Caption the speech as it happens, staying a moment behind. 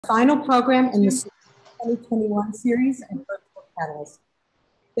Final program in the 2021 series and virtual catalyst.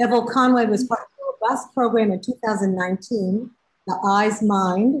 Bevil Conway was part of a robust program in 2019, The Eye's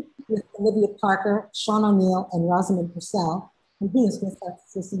Mind, with Olivia Parker, Sean O'Neill, and Rosamund Purcell, and he is with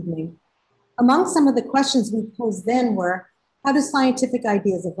us this evening. Among some of the questions we posed then were, how do scientific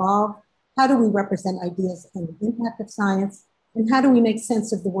ideas evolve? How do we represent ideas and the impact of science? And how do we make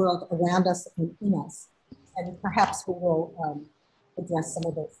sense of the world around us and in us? And perhaps we will address some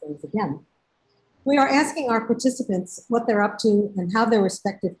of those things again. We are asking our participants what they're up to and how their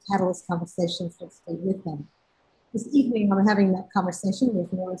respective Catalyst conversations will stay with them. This evening, I'm having that conversation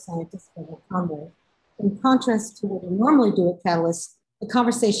with neuroscientist Bevil Conway. In contrast to what we normally do at Catalyst, the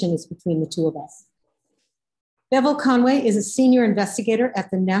conversation is between the two of us. Bevil Conway is a senior investigator at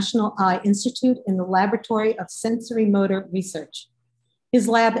the National Eye Institute in the Laboratory of Sensory Motor Research. His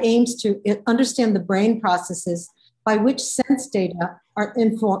lab aims to understand the brain processes by which sense data are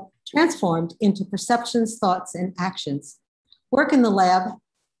transformed into perceptions, thoughts, and actions. Work in the lab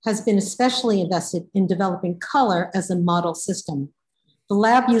has been especially invested in developing color as a model system. The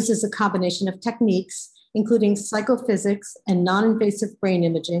lab uses a combination of techniques, including psychophysics and non-invasive brain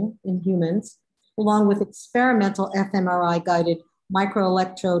imaging in humans, along with experimental fMRI-guided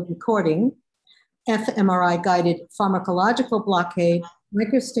microelectrode recording, fMRI-guided pharmacological blockade,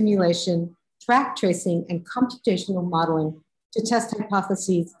 microstimulation, track tracing, and computational modeling to test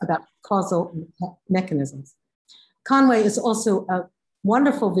hypotheses about causal mechanisms. Conway is also a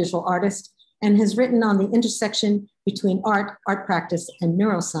wonderful visual artist and has written on the intersection between art practice, and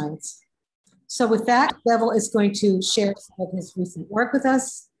neuroscience. So with that, Bevil is going to share some of his recent work with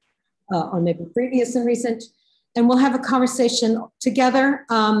us, or maybe previous and recent, and we'll have a conversation together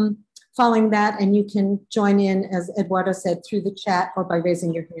following that, and you can join in, as Eduardo said, through the chat or by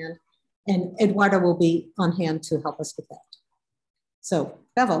raising your hand, and Eduardo will be on hand to help us with that. So,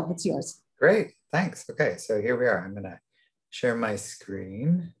 Bevil, it's yours. Great, thanks. Okay, so here we are. I'm gonna share my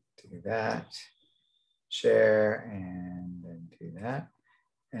screen, do that, share, and then do that.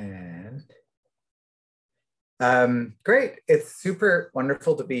 And great, it's super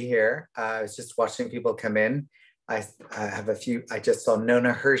wonderful to be here. I was just watching people come in. I have a few, I just saw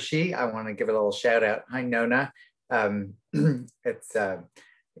Nona Hershey. I wanna give a little shout out. Hi, Nona. It's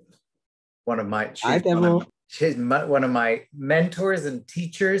one of my, she's one of my mentors and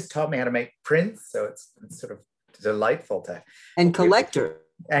teachers, taught me how to make prints. So it's sort of delightful to. And collector.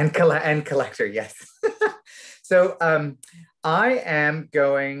 And collector, yes. So I am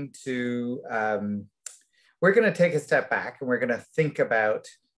going to, we're going to take a step back and we're going to think about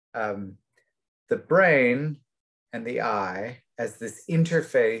the brain and the eye as this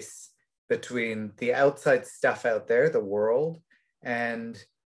interface between the outside stuff out there, the world, and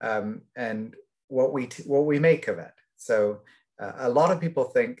what we make of it. So a lot of people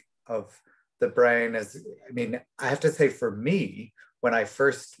think of the brain as, I mean, I have to say for me, when I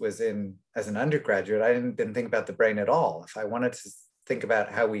first was in as an undergraduate, I didn't think about the brain at all. If I wanted to think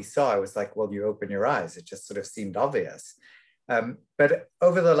about how we saw, I was like, well, you open your eyes. It just sort of seemed obvious. But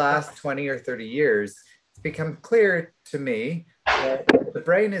over the last 20 or 30 years, it's become clear to me that the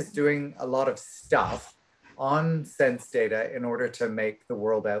brain is doing a lot of stuff on sense data in order to make the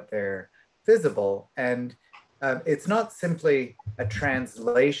world out there visible. And it's not simply a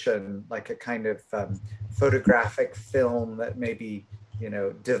translation, like a kind of photographic film that maybe, you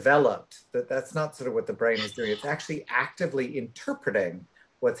know, developed. That's not sort of what the brain is doing. It's actually actively interpreting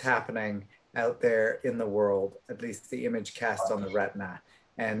what's happening out there in the world, at least the image cast on the retina.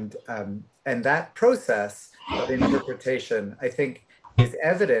 And that process of interpretation, I think, is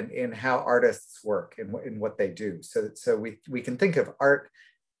evident in how artists work, in what they do. So we can think of art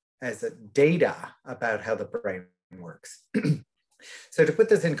as a data about how the brain works. So to put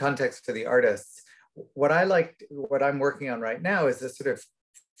this in context for the artists, what I'm working on right now is a sort of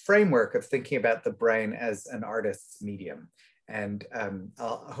framework of thinking about the brain as an artist's medium. And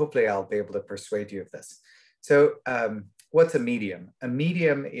hopefully I'll be able to persuade you of this. So what's a medium? A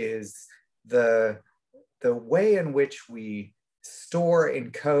medium is the way in which we store,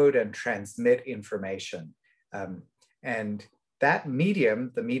 encode, and transmit information. And that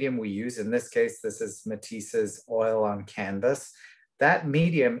medium, the medium we use, in this case, this is Matisse's oil on canvas, that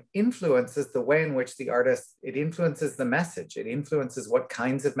medium influences the way in which the artist, it influences the message. It influences what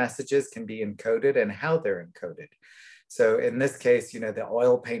kinds of messages can be encoded and how they're encoded. So in this case, you know, the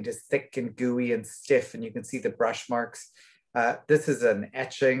oil paint is thick and gooey and stiff, and you can see the brush marks. This is an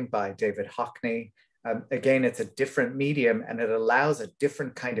etching by David Hockney. Again, it's a different medium and it allows a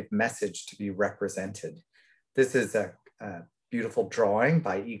different kind of message to be represented. This is a beautiful drawing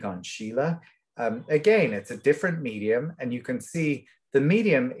by Egon Schiele. Again, it's a different medium, and you can see the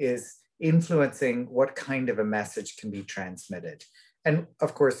medium is influencing what kind of a message can be transmitted. And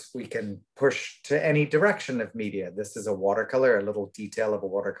of course, we can push to any direction of media. This is a watercolor, a little detail of a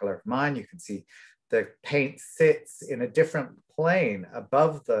watercolor of mine. You can see the paint sits in a different plane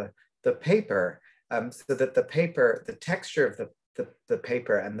above the paper, so that the paper, the texture of the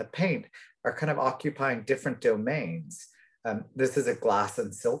paper and the paint are kind of occupying different domains. This is a glass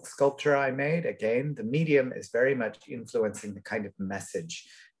and silk sculpture I made. Again, the medium is very much influencing the kind of message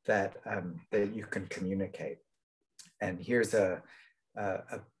that, that you can communicate. And here's a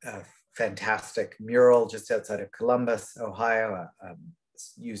fantastic mural just outside of Columbus, Ohio,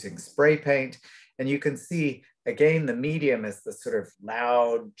 using spray paint. And you can see, again, the medium is the sort of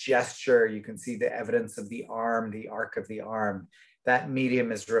loud gesture. You can see the evidence of the arm, the arc of the arm. That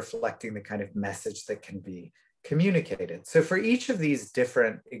medium is reflecting the kind of message that can be communicated. So for each of these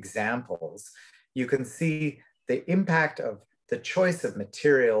different examples, you can see the impact of the choice of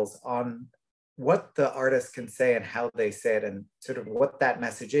materials on what the artist can say and how they say it, and sort of what that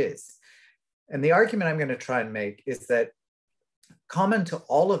message is. And the argument I'm going to try and make is that common to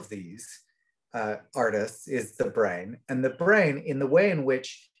all of these artists is the brain. And the brain, in the way in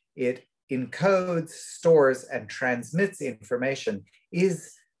which it encodes, stores, and transmits information,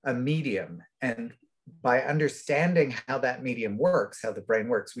 is a medium. And by understanding how that medium works, how the brain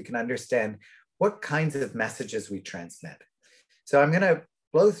works, we can understand what kinds of messages we transmit. So I'm going to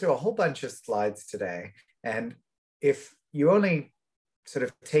blow through a whole bunch of slides today. And if you only sort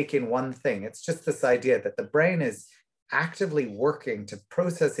of take in one thing, it's just this idea that the brain is actively working to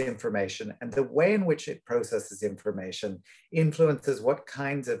process information, and the way in which it processes information influences what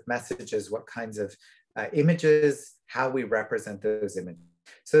kinds of messages, what kinds of images, how we represent those images.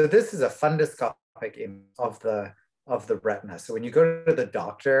 So this is a funduscopic image of the retina. So when you go to the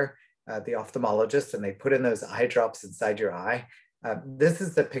doctor, the ophthalmologist, and they put in those eye drops inside your eye, this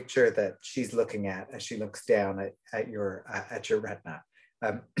is the picture that she's looking at as she looks down at your retina.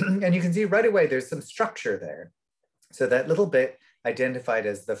 And you can see right away there's some structure there. So that little bit identified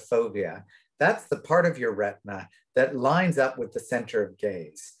as the fovea, that's the part of your retina that lines up with the center of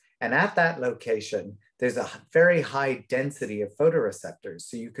gaze. And at that location, there's a very high density of photoreceptors.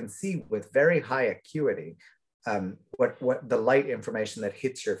 So you can see with very high acuity what the light information that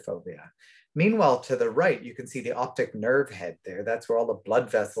hits your fovea. Meanwhile, to the right, you can see the optic nerve head there. That's where all the blood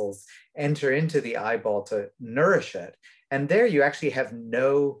vessels enter into the eyeball to nourish it. And there you actually have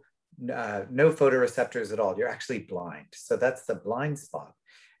no photoreceptors at all. You're actually blind. So that's the blind spot.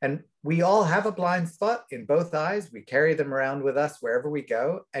 And we all have a blind spot in both eyes. We carry them around with us wherever we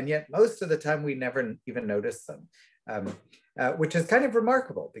go. And yet most of the time we never even notice them, which is kind of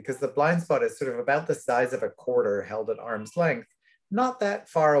remarkable because the blind spot is sort of about the size of a quarter held at arm's length, not that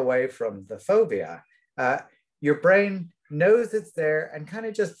far away from the fovea. Your brain knows it's there and kind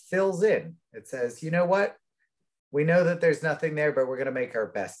of just fills in. It says, you know what? We know that there's nothing there, but we're going to make our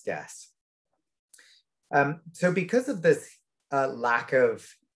best guess. So because of this lack of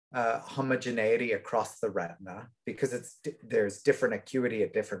homogeneity across the retina, because there's different acuity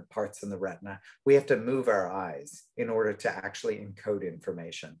at different parts in the retina, we have to move our eyes in order to actually encode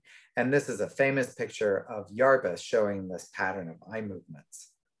information. And this is a famous picture of Yarbus showing this pattern of eye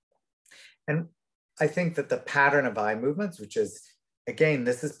movements. And I think that the pattern of eye movements, which is, again,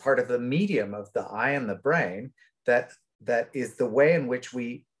 this is part of the medium of the eye and the brain, that is the way in which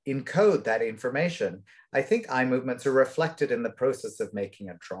we encode that information. I think eye movements are reflected in the process of making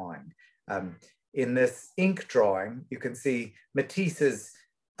a drawing. In this ink drawing, you can see Matisse is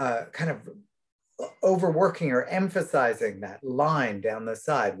kind of overworking or emphasizing that line down the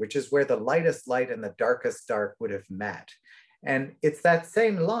side, which is where the lightest light and the darkest dark would have met. And it's that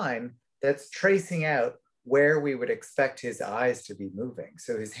same line that's tracing out where we would expect his eyes to be moving.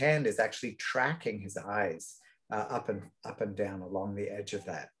 So his hand is actually tracking his eyes up and down along the edge of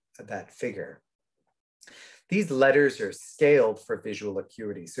that figure. These letters are scaled for visual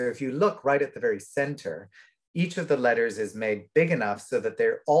acuity. So if you look right at the very center, each of the letters is made big enough so that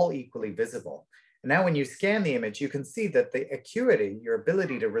they're all equally visible. And now when you scan the image, you can see that the acuity, your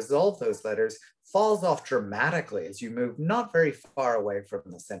ability to resolve those letters, falls off dramatically as you move not very far away from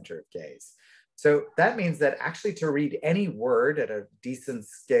the center of gaze. So that means that actually to read any word at a decent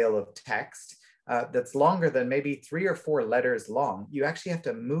scale of text that's longer than maybe 3 or 4 letters long, you actually have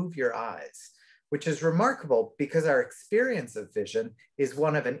to move your eyes, which is remarkable because our experience of vision is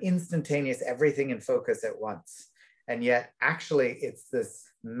one of an instantaneous everything in focus at once. And yet actually it's this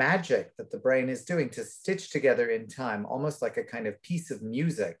magic that the brain is doing to stitch together in time, almost like a kind of piece of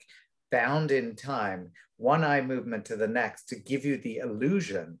music bound in time, one eye movement to the next, to give you the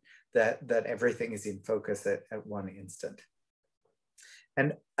illusion that everything is in focus at one instant.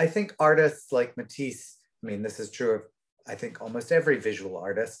 And I think artists like Matisse, I mean, this is true of, I think, almost every visual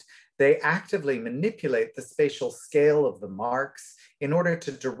artist, they actively manipulate the spatial scale of the marks in order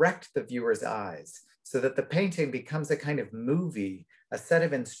to direct the viewer's eyes so that the painting becomes a kind of movie, a set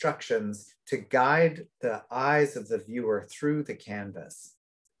of instructions to guide the eyes of the viewer through the canvas.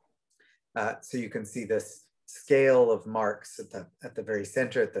 So you can see this scale of marks at the very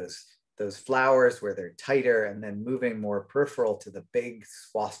center, at those flowers where they're tighter and then moving more peripheral to the big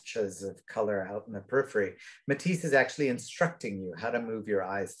swatches of color out in the periphery. Matisse is actually instructing you how to move your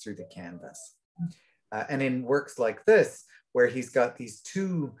eyes through the canvas. And in works like this, where he's got these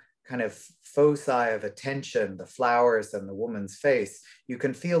two kind of foci of attention, the flowers and the woman's face, you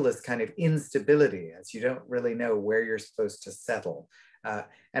can feel this kind of instability as you don't really know where you're supposed to settle.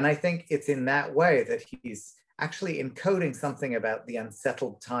 And I think it's in that way that he's actually encoding something about the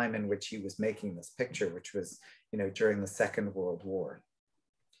unsettled time in which he was making this picture, which was, you know, during the Second World War.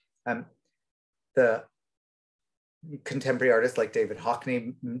 The contemporary artists like David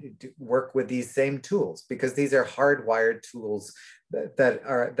Hockney work with these same tools because these are hardwired tools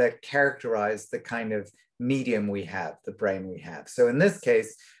that characterize the kind of medium we have, the brain we have. So in this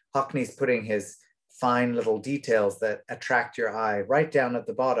case, Hockney's putting his fine little details that attract your eye right down at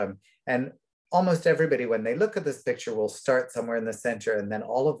the bottom. And almost everybody, when they look at this picture, will start somewhere in the center, and then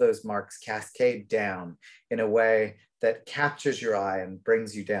all of those marks cascade down in a way that captures your eye and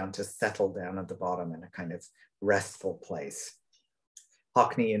brings you down to settle down at the bottom in a kind of restful place.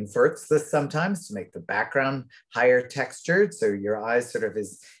 Hockney inverts this sometimes to make the background higher textured. So your eyes sort of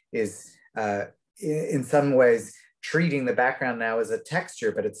is in some ways treating the background now as a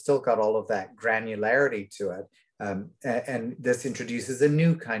texture, but it's still got all of that granularity to it. And this introduces a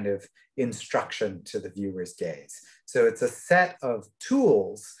new kind of instruction to the viewer's gaze. So it's a set of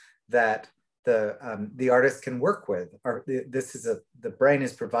tools that the artist can work with. Or the brain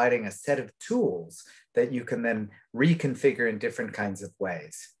is providing a set of tools that you can then reconfigure in different kinds of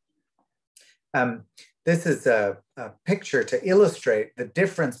ways. This is a picture to illustrate the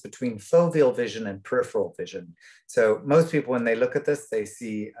difference between foveal vision and peripheral vision. So most people, when they look at this, they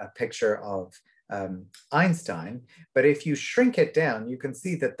see a picture of Einstein, but if you shrink it down, you can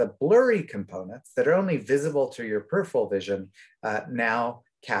see that the blurry components that are only visible to your peripheral vision now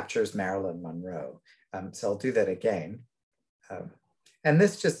captures Marilyn Monroe. So I'll do that again. And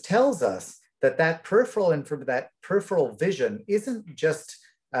this just tells us that that peripheral vision isn't just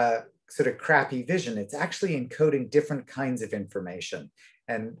sort of crappy vision, it's actually encoding different kinds of information.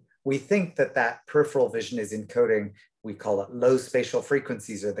 And we think that that peripheral vision is encoding, we call it low spatial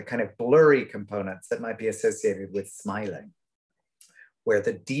frequencies, or the kind of blurry components that might be associated with smiling, where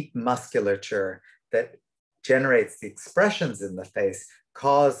the deep musculature that generates the expressions in the face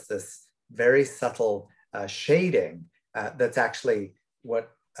cause this very subtle shading that's actually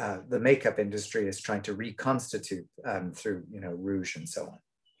what the makeup industry is trying to reconstitute through, you know, rouge and so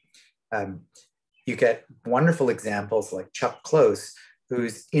on. You get wonderful examples like Chuck Close,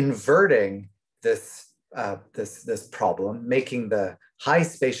 who's inverting this problem, making the high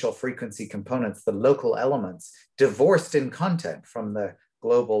spatial frequency components, the local elements, divorced in content from the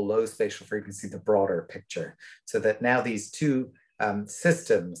global low spatial frequency, the broader picture. So that now these two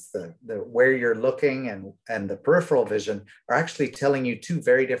systems, the where you're looking and the peripheral vision, are actually telling you two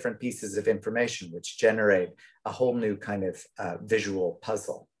very different pieces of information, which generate a whole new kind of visual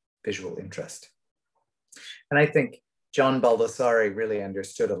puzzle, visual interest. And I think John Baldessari really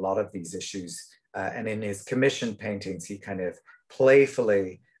understood a lot of these issues. And in his commissioned paintings, he kind of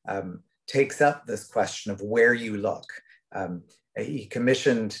playfully takes up this question of where you look. He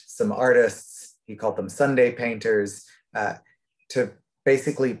commissioned some artists, he called them Sunday painters, to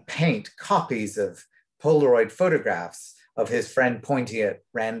basically paint copies of Polaroid photographs of his friend pointing at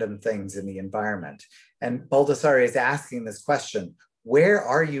random things in the environment. And Baldessari is asking this question, where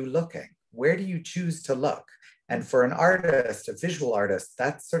are you looking? Where do you choose to look? And for an artist, a visual artist,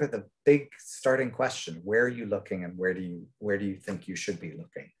 that's sort of the big starting question. Where are you looking, and where do you think you should be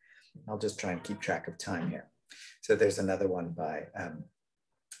looking? I'll just try and keep track of time here. So there's another one by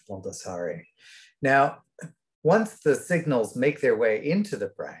Baldessari. Now, once the signals make their way into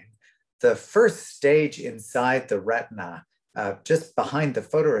the brain, the first stage inside the retina, just behind the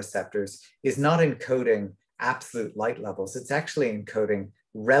photoreceptors, is not encoding absolute light levels. It's actually encoding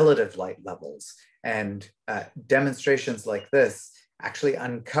relative light levels. And demonstrations like this actually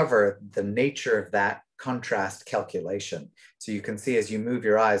uncover the nature of that contrast calculation. So you can see as you move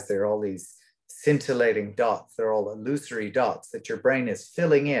your eyes, there are all these scintillating dots. They're all illusory dots that your brain is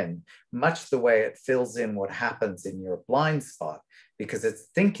filling in, much the way it fills in what happens in your blind spot, because it's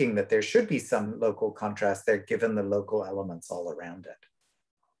thinking that there should be some local contrast there given the local elements all around it.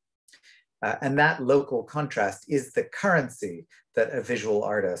 And that local contrast is the currency that a visual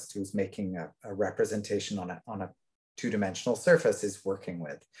artist who's making a representation on a two-dimensional surface is working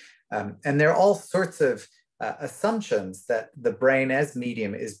with. And there are all sorts of assumptions that the brain as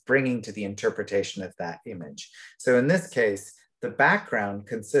medium is bringing to the interpretation of that image. So in this case, the background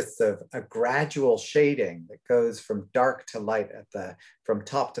consists of a gradual shading that goes from dark to light from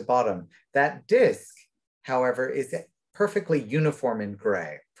top to bottom. That disk, however, is perfectly uniform in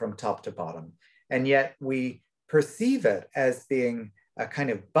gray from top to bottom. And yet we perceive it as being a kind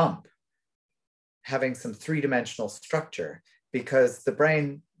of bump, having some three-dimensional structure, because the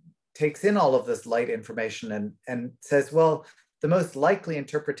brain takes in all of this light information and says, well, the most likely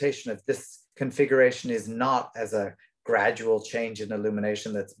interpretation of this configuration is not as a gradual change in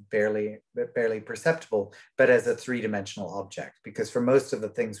illumination that's barely perceptible, but as a three-dimensional object, because for most of the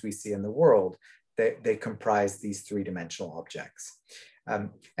things we see in the world, they comprise these three-dimensional objects.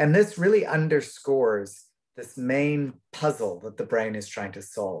 And this really underscores this main puzzle that the brain is trying to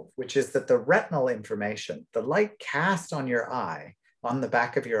solve, which is that the retinal information, the light cast on your eye, on the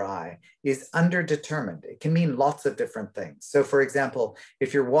back of your eye, is underdetermined. It can mean lots of different things. So for example,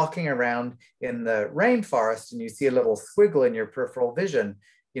 if you're walking around in the rainforest and you see a little squiggle in your peripheral vision,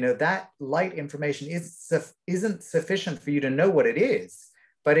 that light information isn't sufficient for you to know what it is.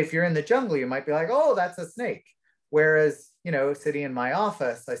 But if you're in the jungle, you might be like, oh, that's a snake. Whereas, sitting in my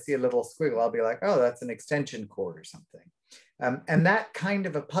office, I see a little squiggle, I'll be like, oh, that's an extension cord or something. And that kind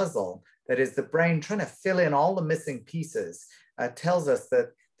of a puzzle, that is the brain trying to fill in all the missing pieces, tells us that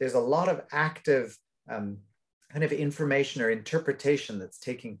there's a lot of active kind of information or interpretation that's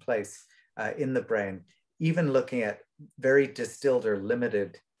taking place in the brain, even looking at very distilled or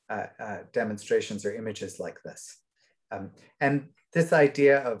limited demonstrations or images like this. And this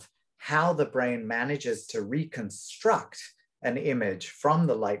idea of how the brain manages to reconstruct an image from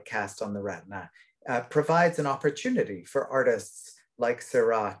the light cast on the retina provides an opportunity for artists like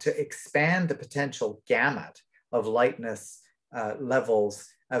Seurat to expand the potential gamut of lightness levels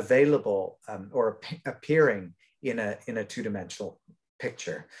available or appearing in a two-dimensional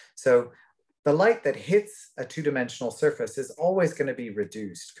picture. So the light that hits a two-dimensional surface is always going to be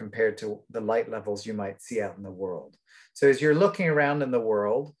reduced compared to the light levels you might see out in the world. So as you're looking around in the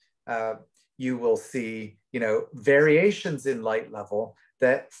world, you will see, variations in light level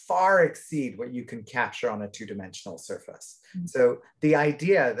that far exceed what you can capture on a two-dimensional surface. Mm-hmm. So the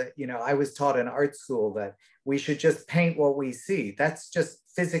idea that, I was taught in art school that we should just paint what we see, that's just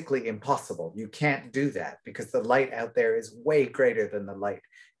physically impossible. You can't do that because the light out there is way greater than the light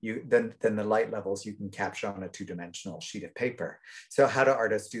than the light levels you can capture on a two-dimensional sheet of paper. So how do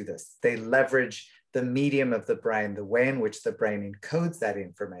artists do this? They leverage the medium of the brain, the way in which the brain encodes that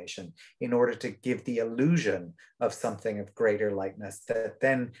information in order to give the illusion of something of greater lightness that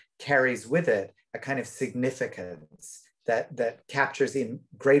then carries with it a kind of significance that captures in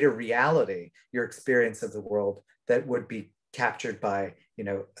greater reality your experience of the world that would be captured by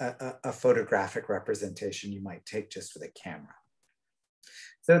a photographic representation you might take just with a camera.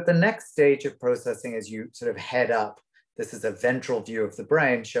 So at the next stage of processing, as you sort of head up, this is a ventral view of the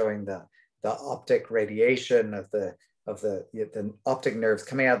brain showing the optic radiation of the optic nerves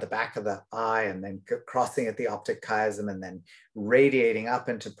coming out the back of the eye and then crossing at the optic chiasm and then radiating up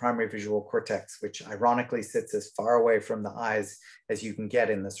into primary visual cortex, which ironically sits as far away from the eyes as you can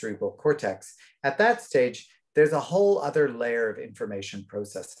get in the cerebral cortex. At that stage, there's a whole other layer of information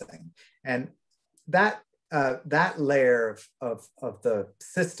processing. And that layer of the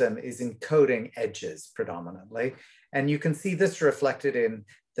system is encoding edges predominantly. And you can see this reflected in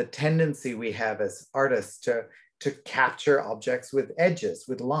the tendency we have as artists to capture objects with edges,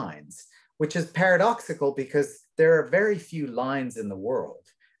 with lines, which is paradoxical because there are very few lines in the world.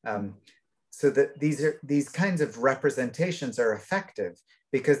 So that these kinds of representations are effective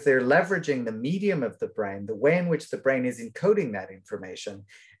because they're leveraging the medium of the brain, the way in which the brain is encoding that information,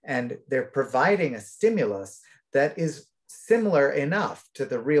 and they're providing a stimulus that is similar enough to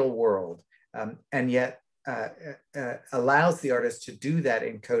the real world, and yet allows the artist to do that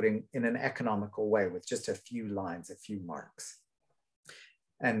encoding in an economical way with just a few lines, a few marks.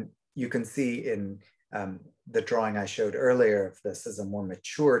 And you can see in the drawing I showed earlier of this as a more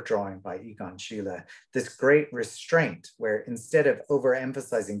mature drawing by Egon Schiele, this great restraint where instead of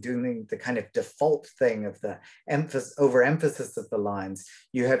overemphasizing, doing the kind of default thing of the overemphasis of the lines,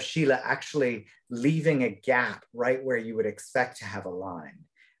 you have Schiele actually leaving a gap right where you would expect to have a line.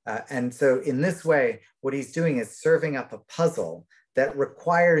 And so in this way, what he's doing is serving up a puzzle that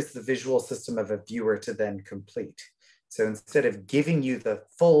requires the visual system of a viewer to then complete. So instead of giving you the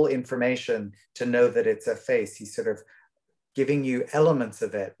full information to know that it's a face, he's sort of giving you elements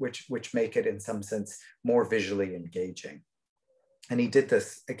of it which make it in some sense more visually engaging. And he did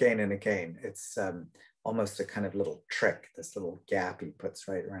this again and again. It's almost a kind of little trick, this little gap he puts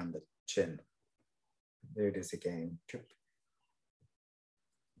right around the chin. There it is again.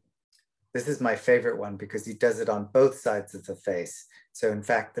 This is my favorite one because he does it on both sides of the face. So in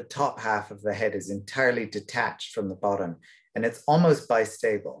fact, the top half of the head is entirely detached from the bottom, and it's almost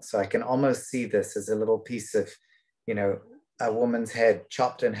bistable. So I can almost see this as a little piece of, you know, a woman's head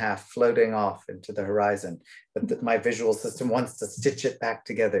chopped in half, floating off into the horizon. But my visual system wants to stitch it back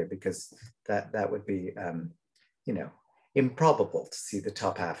together because that would be, you know, improbable to see the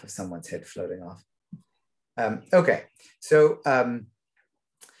top half of someone's head floating off. Okay, so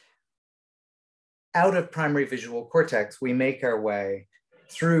out of primary visual cortex, we make our way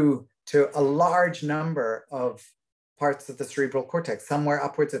through to a large number of parts of the cerebral cortex. Somewhere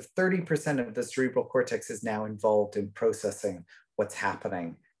upwards of 30% of the cerebral cortex is now involved in processing what's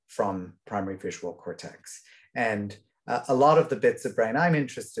happening from primary visual cortex. And a lot of the bits of brain I'm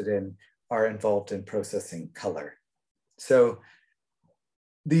interested in are involved in processing color. So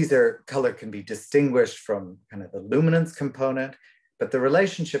these are, color can be distinguished from kind of the luminance component, but the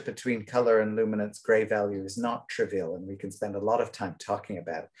relationship between color and luminance gray value is not trivial, and we can spend a lot of time talking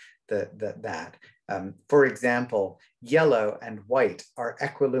about that. For example, yellow and white are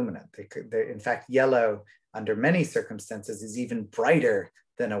equiluminant. In fact, yellow under many circumstances is even brighter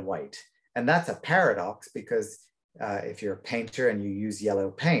than a white. And that's a paradox because if you're a painter and you use yellow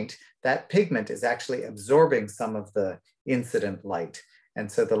paint, that pigment is actually absorbing some of the incident light. And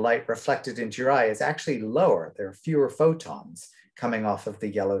so the light reflected into your eye is actually lower. There are fewer photons coming off of the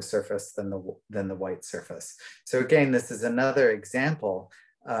yellow surface than the white surface. So again, this is another example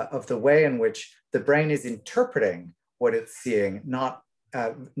of the way in which the brain is interpreting what it's seeing, not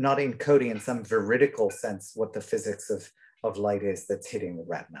encoding in some veridical sense what the physics of light is that's hitting the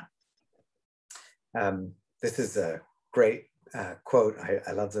retina. This is a great quote.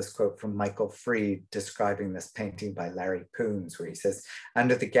 I love this quote from Michael Fried describing this painting by Larry Poons, where he says,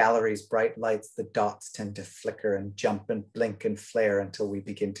 "Under the gallery's bright lights, the dots tend to flicker and jump and blink and flare until we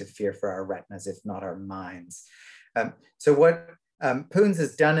begin to fear for our retinas, if not our minds." So what Poons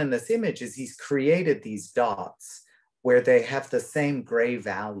has done in this image is he's created these dots where they have the same gray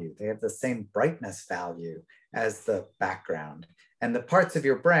value. They have the same brightness value as the background. And the parts of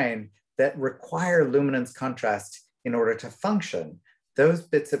your brain that require luminance contrast in order to function, those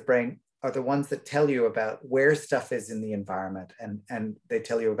bits of brain are the ones that tell you about where stuff is in the environment, and they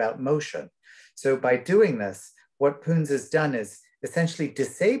tell you about motion. So by doing this, what Poons has done is essentially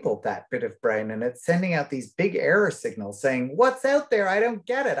disabled that bit of brain, and it's sending out these big error signals saying, "What's out there? I don't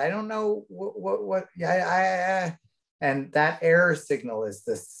get it. I don't know what and that error signal is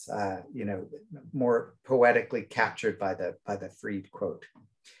this, you know, more poetically captured by the Fried quote.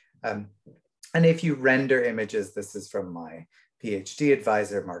 And if you render images, this is from my PhD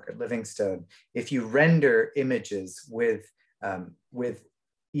advisor, Margaret Livingstone, if you render images with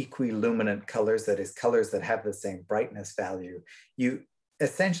equiluminant colors, that is colors that have the same brightness value, you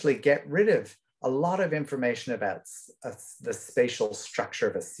essentially get rid of a lot of information about the spatial structure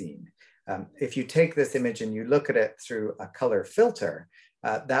of a scene. If you take this image and you look at it through a color filter,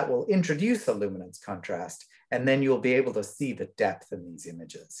 that will introduce a luminance contrast, and then you'll be able to see the depth in these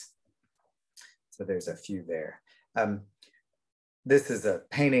images. So there's a few there. This is a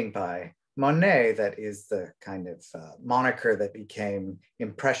painting by Monet that is the kind of moniker that became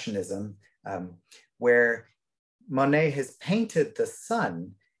Impressionism, where Monet has painted the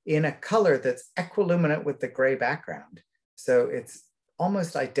sun in a color that's equiluminant with the gray background. So it's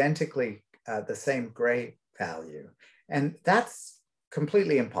almost identically the same gray value. And that's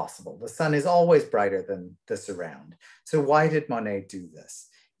completely impossible. The sun is always brighter than the surround. So why did Monet do this?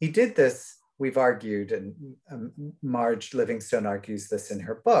 He did this, we've argued, and Marge Livingstone argues this in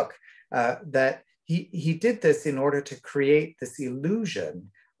her book, that he did this in order to create this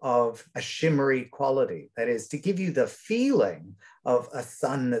illusion of a shimmery quality. That is, to give you the feeling of a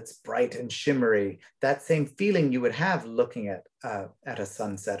sun that's bright and shimmery, that same feeling you would have looking at a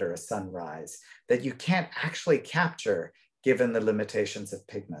sunset or a sunrise, that you can't actually capture given the limitations of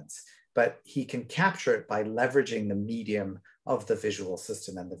pigments. But he can capture it by leveraging the medium of the visual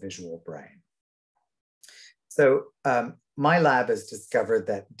system and the visual brain. So my lab has discovered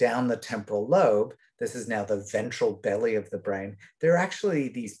that down the temporal lobe, this is now the ventral belly of the brain, there are actually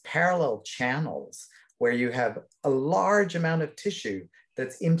these parallel channels where you have a large amount of tissue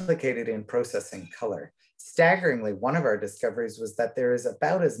that's implicated in processing color. Staggeringly, one of our discoveries was that there is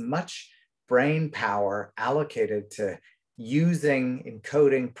about as much brain power allocated to using,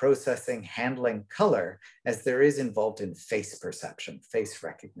 encoding, processing, handling color as there is involved in face perception, face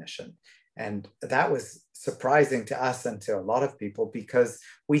recognition. And that was surprising to us and to a lot of people, because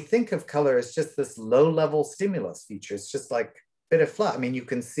we think of color as just this low-level stimulus feature. It's just like a bit of fluff. I mean, you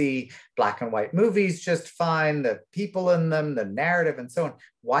can see black and white movies just fine, the people in them, the narrative, and so on.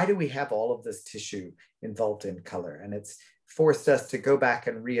 Why do we have all of this tissue involved in color? And it's forced us to go back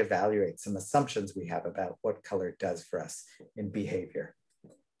and reevaluate some assumptions we have about what color does for us in behavior.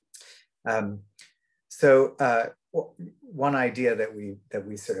 One idea that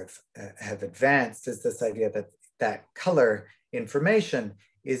we sort of have advanced is this idea that color information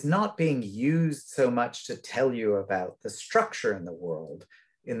is not being used so much to tell you about the structure in the world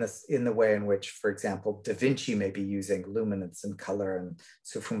in the way in which, for example, Da Vinci may be using luminance and color and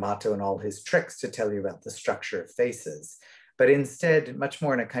Sfumato and all his tricks to tell you about the structure of faces. But instead, much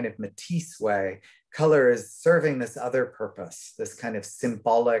more in a kind of Matisse way, color is serving this other purpose, this kind of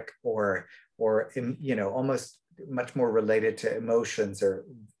symbolic or almost much more related to emotions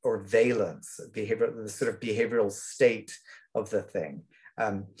or valence, the sort of behavioral state of the thing.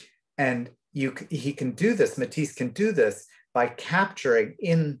 He can do this, Matisse can do this by capturing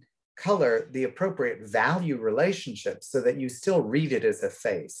in color the appropriate value relationships so that you still read it as a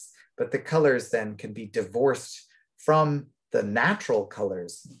face, but the colors then can be divorced from the natural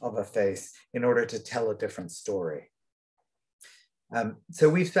colors of a face in order to tell a different story. So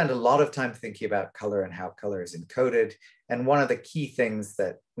we've spent a lot of time thinking about color and how color is encoded. And one of the key things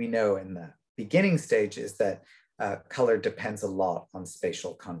that we know in the beginning stage is that color depends a lot on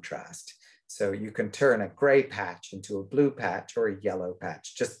spatial contrast. So you can turn a gray patch into a blue patch or a yellow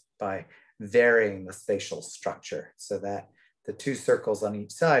patch just by varying the spatial structure so that the two circles on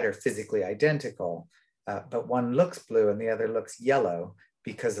each side are physically identical, but one looks blue and the other looks yellow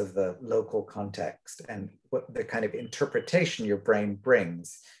because of the local context and what the kind of interpretation your brain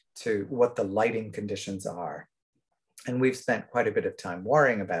brings to what the lighting conditions are. And we've spent quite a bit of time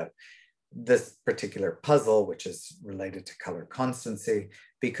worrying about this particular puzzle, which is related to color constancy,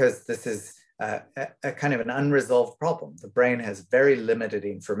 because this is a kind of an unresolved problem. The brain has very limited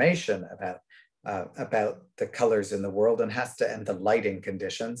information about the colors in the world and the lighting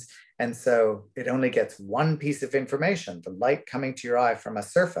conditions. And so it only gets one piece of information, the light coming to your eye from a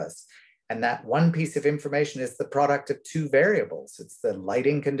surface. And that one piece of information is the product of two variables. It's the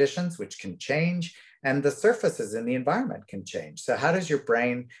lighting conditions, which can change, and the surfaces in the environment can change. So how does your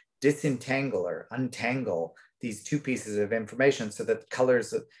brain disentangle or untangle these two pieces of information so that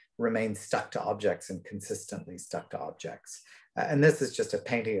colors remain stuck to objects and consistently stuck to objects? And this is just a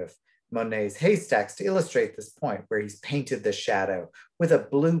painting of Monet's haystacks to illustrate this point, where he's painted the shadow with a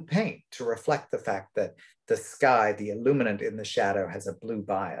blue paint to reflect the fact that the sky, the illuminant in the shadow, has a blue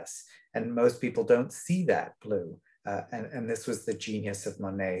bias. And most people don't see that blue. And this was the genius of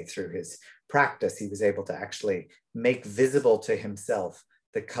Monet. Through his practice, he was able to actually make visible to himself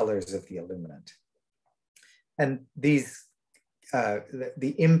the colors of the illuminant. And these,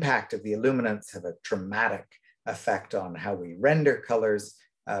 the impact of the illuminants have a dramatic effect on how we render colors.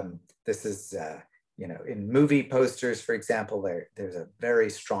 This is, in movie posters, for example, there's a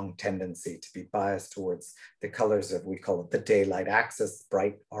very strong tendency to be biased towards the colors of, we call it the daylight axis,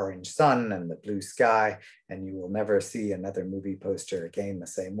 bright orange sun and the blue sky. And you will never see another movie poster again the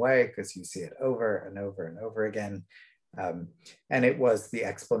same way, because you see it over and over and over again. And it was the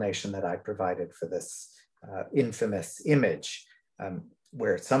explanation that I provided for this infamous image,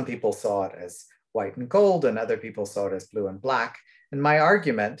 where some people saw it as white and gold and other people saw it as blue and black. And my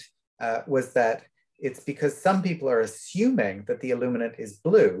argument was that it's because some people are assuming that the illuminant is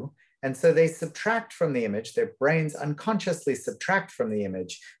blue, and so they subtract from the image, their brains unconsciously subtract from the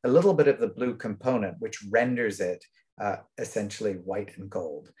image a little bit of the blue component, which renders it essentially white and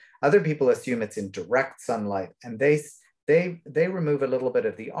gold. Other people assume it's in direct sunlight, and they remove a little bit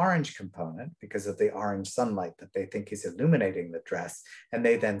of the orange component because of the orange sunlight that they think is illuminating the dress, and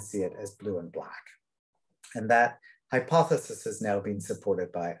they then see it as blue and black. And that hypothesis has now been supported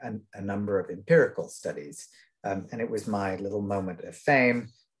by a number of empirical studies. And it was my little moment of fame.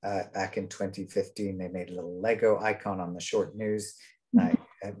 Back in 2015, they made a little Lego icon on the short news.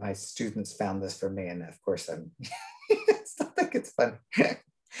 And my students found this for me. And of course, I still think it's funny.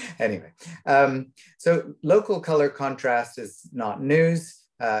 Anyway, so local color contrast is not news.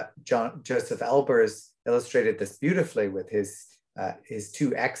 Joseph Albers illustrated this beautifully with his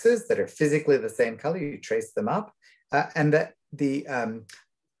two X's that are physically the same color. You trace them up. And that the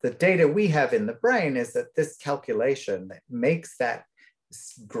data we have in the brain is that this calculation that makes that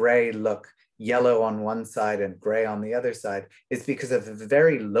gray look yellow on one side and gray on the other side is because of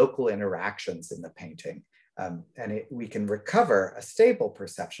very local interactions in the painting. We can recover a stable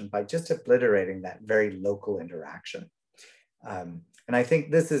perception by just obliterating that very local interaction. And I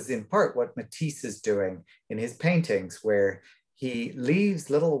think this is in part what Matisse is doing in his paintings, where he leaves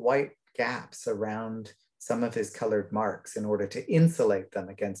little white gaps around some of his colored marks in order to insulate them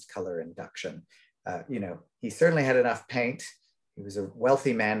against color induction. You know, he certainly had enough paint. He was a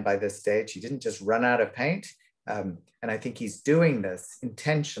wealthy man by this stage. He didn't just run out of paint. And I think he's doing this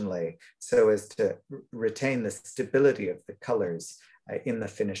intentionally so as to retain the stability of the colors in the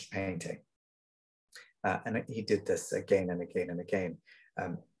finished painting. And he did this again and again and again.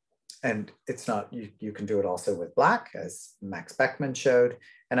 And it's not, you can do it also with black, as Max Beckmann showed.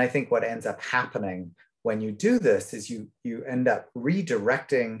 And I think what ends up happening when you do this is you end up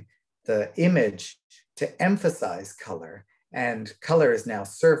redirecting the image to emphasize color. And color is now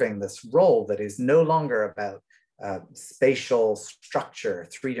serving this role that is no longer about spatial structure,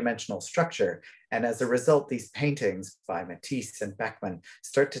 three-dimensional structure. And as a result, these paintings by Matisse and Beckmann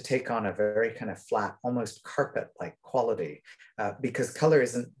start to take on a very kind of flat, almost carpet-like quality, because color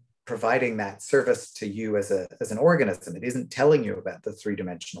isn't providing that service to you as an organism. It isn't telling you about the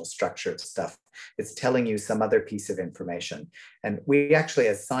three-dimensional structure of stuff. It's telling you some other piece of information. And we actually,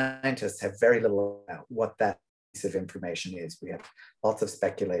 as scientists, have very little about what that piece of information is. We have lots of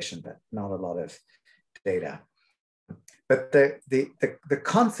speculation, but not a lot of data. But the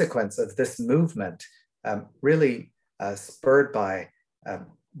consequence of this movement, really spurred by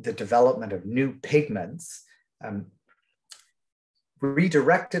the development of new pigments,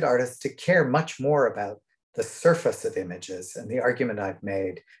 redirected artists to care much more about the surface of images. And the argument I've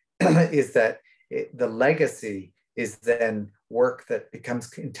made is that the legacy is then work that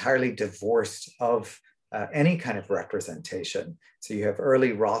becomes entirely divorced of any kind of representation. So you have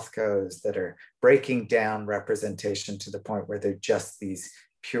early Rothkos that are breaking down representation to the point where they're just these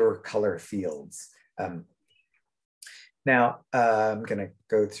pure color fields. Now, I'm going to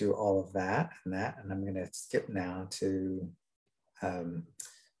go through all of that, and I'm going to skip now to,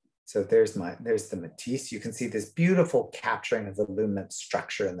 so there's the Matisse. You can see this beautiful capturing of the luminant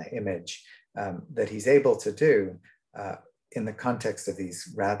structure in the image that he's able to do in the context of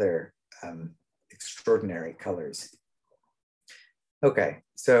these rather extraordinary colors. Okay,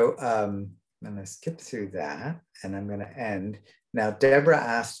 so I'm going to skip through that, and I'm going to end. Now, Deborah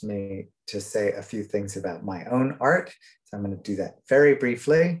asked me to say a few things about my own art, so I'm going to do that very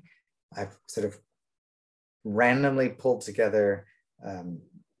briefly. I've sort of randomly pulled together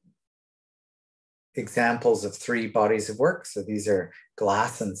examples of 3 bodies of work. So these are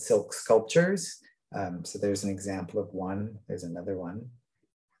glass and silk sculptures. So there's an example of one. There's another one.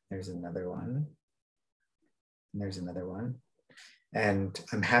 There's another one. And there's another one. And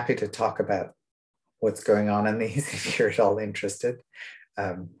I'm happy to talk about what's going on in these if you're at all interested.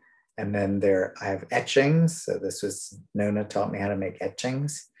 And then I have etchings. So this was, Nona taught me how to make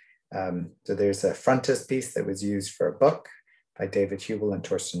etchings. So there's a frontispiece that was used for a book by David Hubel and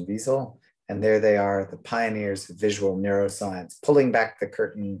Torsten Wiesel. And there they are, the pioneers of visual neuroscience, pulling back the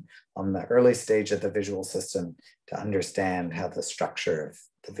curtain on the early stage of the visual system to understand how the structure of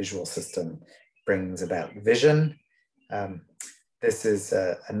the visual system brings about vision. This is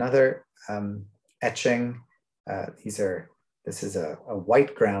another etching. This is a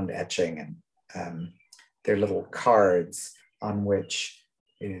white ground etching, and they're little cards on which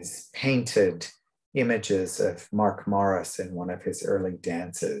is painted images of Mark Morris in one of his early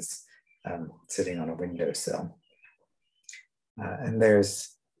dances, sitting on a windowsill. And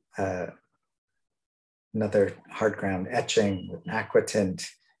there's another hard ground etching with an aquatint.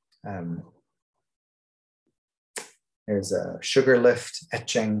 There's a sugar lift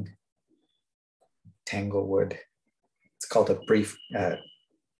etching, Tanglewood. It's called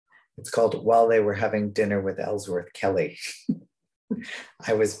it's called While They Were Having Dinner with Ellsworth Kelly.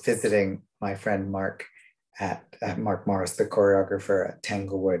 I was visiting my friend Mark at Mark Morris, the choreographer at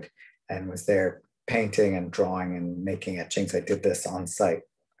Tanglewood, and was there painting and drawing and making etchings. I did this on site,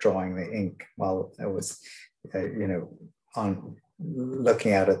 drawing the ink while I was,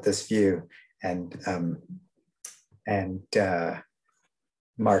 looking out at this view. And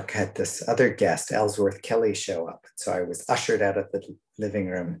Mark had this other guest, Ellsworth Kelly, show up. So I was ushered out of the living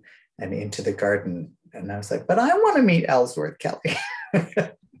room and into the garden. And I was like, but I want to meet Ellsworth Kelly.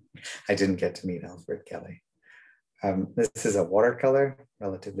 I didn't get to meet Ellsworth Kelly. This is a watercolor,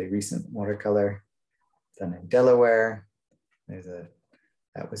 relatively recent watercolor, done in Delaware.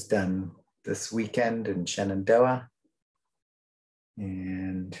 That was done this weekend in Shenandoah.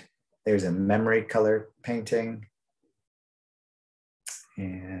 And there's a memory color painting.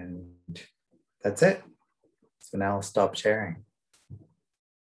 And that's it. So now I'll stop sharing.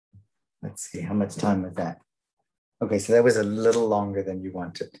 Let's see, how much time was that? Okay, so that was a little longer than you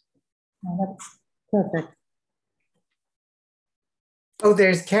wanted. Oh, that's perfect. Oh,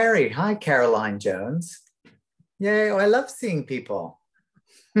 there's Carrie. Hi, Caroline Jones. Yay, oh, I love seeing people.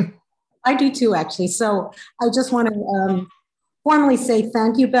 I do too, actually. So I just want to formally say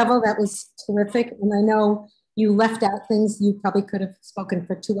thank you, Bevil. That was terrific. And I know you left out things you probably could have spoken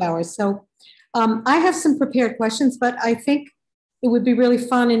for 2 hours. So I have some prepared questions, but I think it would be really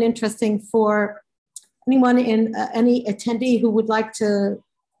fun and interesting for anyone in any attendee who would like to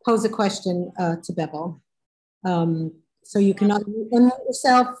pose a question to Bevil. So you can unmute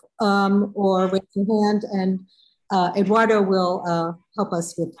yourself or raise your hand, and Eduardo will help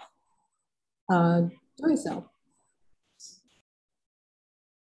us with doing so.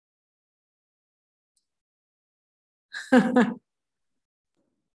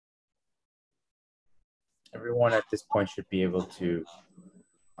 Everyone at this point should be able to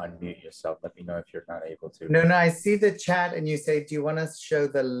unmute yourself. Let me know if you're not able to. No, I see the chat and you say, do you want us to show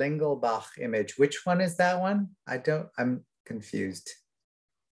the Lingelbach image? Which one is that one? I'm confused.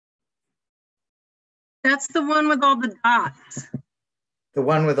 That's the one with all the dots. The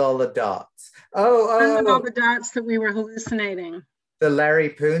one with all the dots. With all the dots that we were hallucinating. The Larry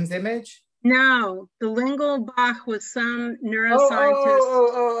Poons image? No, the Lingelbach was some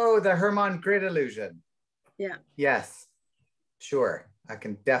neuroscientist. The Hermann grid illusion. Yeah. Yes, sure. I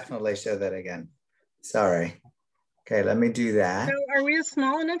can definitely show that again. Sorry. Okay, let me do that. So are we a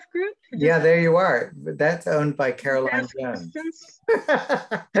small enough group? Yeah, there you are. That's owned by Caroline Jones.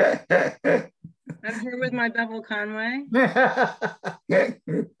 I'm here with my Bevil Conway. And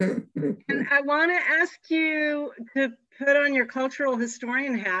I want to ask you to put on your cultural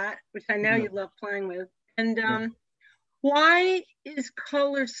historian hat, which I know you love playing with. And why is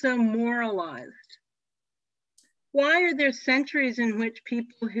color so moralized? Why are there centuries in which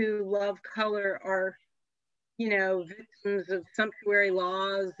people who love color are, you know, victims of sumptuary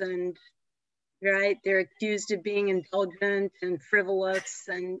laws and, right, they're accused of being indulgent and frivolous?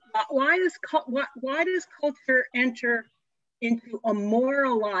 And why does culture enter into a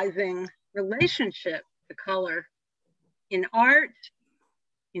moralizing relationship to color in art,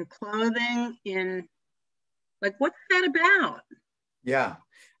 in clothing, in, like, what's that about? Yeah,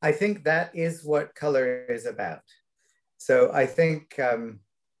 I think that is what color is about. So I think,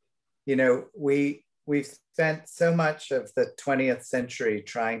 you know, we've spent so much of the 20th century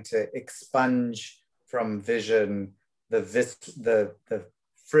trying to expunge from vision the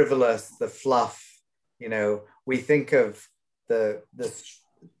frivolous, the fluff. You know, we think of the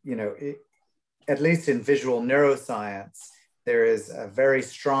you know, at least in visual neuroscience, there is a very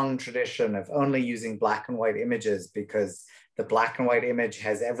strong tradition of only using black and white images because the black and white image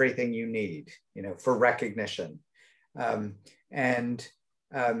has everything you need, you know, for recognition.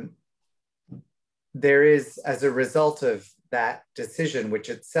 There is, as a result of that decision, which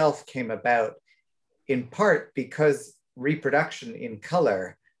itself came about in part because reproduction in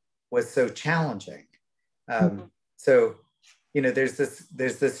color was so challenging. So, you know, there's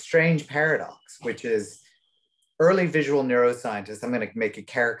this strange paradox, which is early visual neuroscientists, I'm going to make a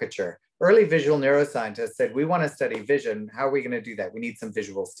caricature. Early visual neuroscientists said, we want to study vision. How are we going to do that? We need some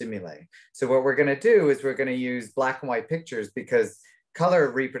visual stimuli. So what we're going to do is we're going to use black and white pictures because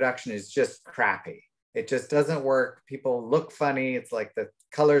color reproduction is just crappy. It just doesn't work. People look funny. It's like the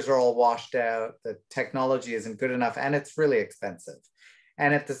colors are all washed out. The technology isn't good enough and it's really expensive.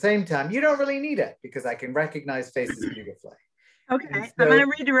 And at the same time, you don't really need it because I can recognize faces beautifully. Okay, so, I'm going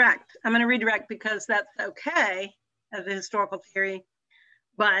to redirect. I'm going to redirect because that's okay as a historical theory,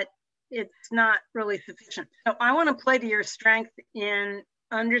 but it's not really sufficient. So I want to play to your strength in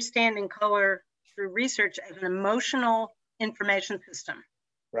understanding color through research as an emotional information system.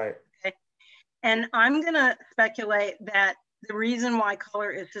 Right. Okay. And I'm going to speculate that the reason why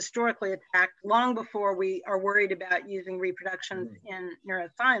color is historically attacked long before we are worried about using reproductions in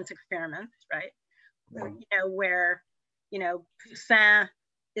neuroscience experiments, right? You know, where, you know, Poussin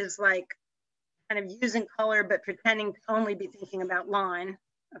is like kind of using color, but pretending to only be thinking about line,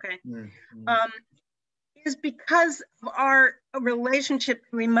 okay? Is because of our relationship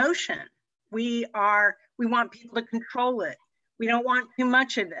to emotion. We want people to control it. We don't want too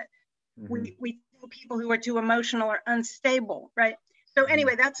much of it. We think people who are too emotional are unstable, right? So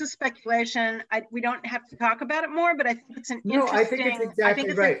anyway, that's a speculation. We don't have to talk about it more, but I think it's an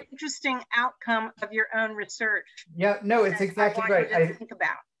an interesting outcome of your own research. Yeah, no, it's exactly right. I think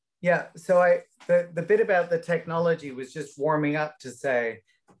about. Yeah, so the bit about the technology was just warming up to say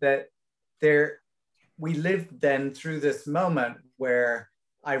that we lived then through this moment where,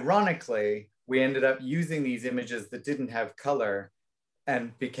 ironically, we ended up using these images that didn't have color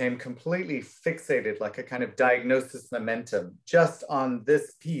and became completely fixated, like a kind of diagnosis momentum, just on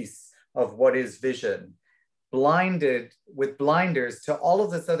this piece of what is vision, blinded with blinders to all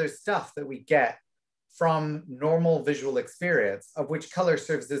of this other stuff that we get from normal visual experience, of which color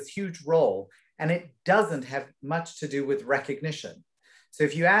serves this huge role. And it doesn't have much to do with recognition. So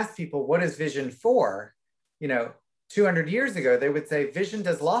if you ask people, what is vision for? 200 years ago, they would say vision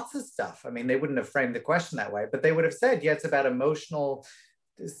does lots of stuff. I mean, they wouldn't have framed the question that way, but they would have said, yeah, it's about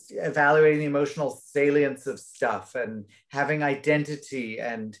evaluating the emotional salience of stuff and having identity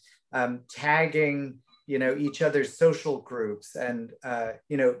and tagging, each other's social groups, and the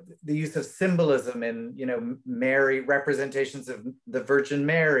use of symbolism in Mary, representations of the Virgin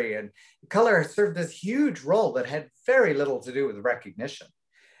Mary, and color served this huge role that had very little to do with recognition.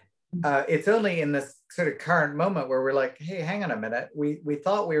 It's only in this sort of current moment where we're like, hey, hang on a minute, we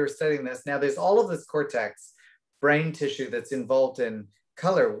thought we were studying this. Now there's all of this cortex brain tissue that's involved in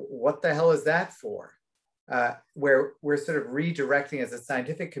color. What the hell is that for? Where we're sort of redirecting as a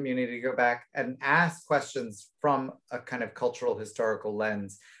scientific community to go back and ask questions from a kind of cultural historical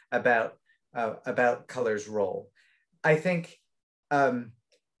lens about color's role. I think, right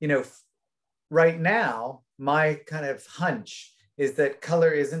now, my kind of hunch is that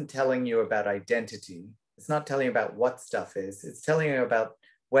color isn't telling you about identity. It's not telling you about what stuff is. It's telling you about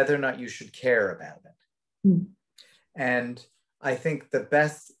whether or not you should care about it. Mm. And I think the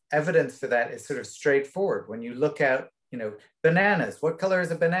best evidence for that is sort of straightforward. When you look at, bananas, what color is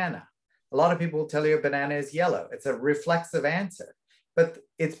a banana? A lot of people will tell you a banana is yellow. It's a reflexive answer, but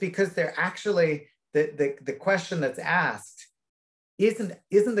it's because they're actually, the question that's asked isn't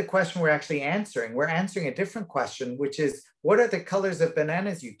the question we're actually answering. We're answering a different question, which is, what are the colors of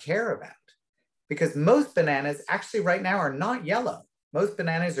bananas you care about? Because most bananas actually right now are not yellow. Most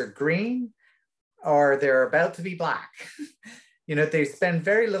bananas are green, or they're about to be black. They spend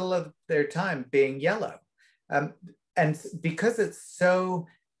very little of their time being yellow. And because it's so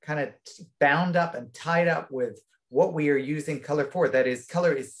kind of bound up and tied up with what we are using color for, that is,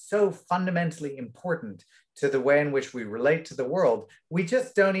 color is so fundamentally important to the way in which we relate to the world, we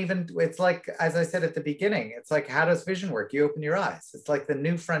just don't even, it's like, as I said at the beginning, it's like, how does vision work? You open your eyes. It's like the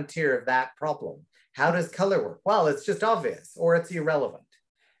new frontier of that problem. How does color work? Well, it's just obvious, or it's irrelevant.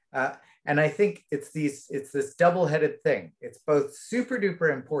 And I think it's this double-headed thing. It's both super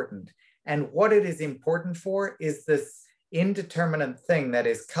duper important, and what it is important for is this indeterminate thing that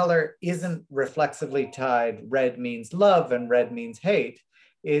is, color isn't reflexively tied. Red means love and red means hate.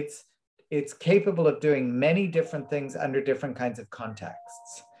 It's capable of doing many different things under different kinds of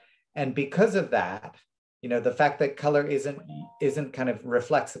contexts. And because of that, the fact that color isn't kind of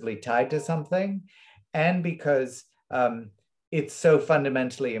reflexively tied to something, and because it's so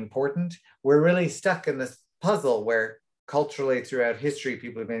fundamentally important, we're really stuck in this puzzle where culturally throughout history,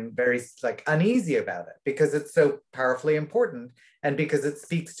 people have been very uneasy about it because it's so powerfully important, and because it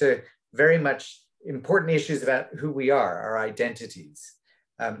speaks to very much important issues about who we are, our identities.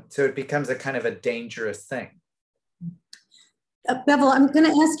 So it becomes a kind of a dangerous thing. Bevil, I'm going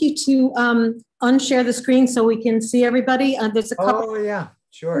to ask you to unshare the screen so we can see everybody. There's a couple. Oh yeah,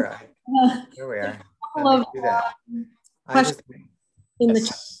 sure. Here we are. Let me do that.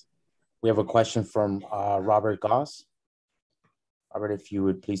 We have a question from Robert Goss. Robert, if you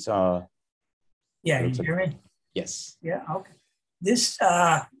would please. Yeah, you hear me? Yes. Yeah, okay. This,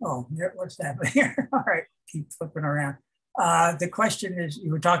 what's happening here? All right, keep flipping around. The question is,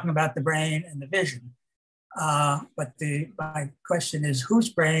 you were talking about the brain and the vision. But my question is, whose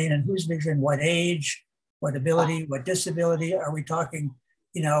brain and whose vision, what age, what ability, what disability are we talking?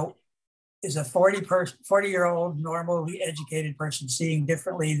 Is a 40-year-old normally educated person seeing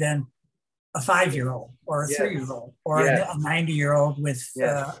differently than a 5-year-old or a 3-year-old or a 90-year-old with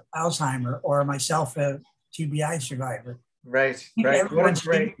Alzheimer, or myself, a TBI survivor? Right. Everyone's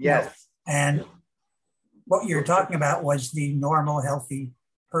right. Yes. And what you're talking about was the normal, healthy,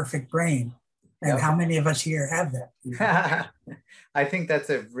 perfect brain. And how many of us here have that? I think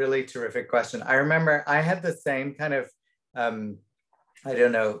that's a really terrific question. I remember I had the same kind of,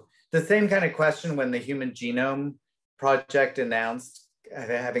 the same kind of question when the Human Genome Project announced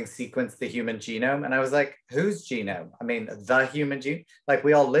having sequenced the human genome. And I was like, whose genome? I mean, the human genome? Like,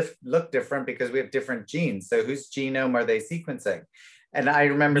 we all look different because we have different genes. So whose genome are they sequencing? And I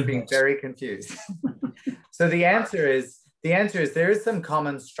remember being very confused. So the answer is there is some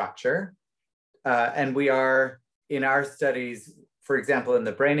common structure. And we are, in our studies, for example, in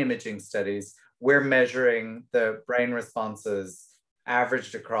the brain imaging studies, we're measuring the brain responses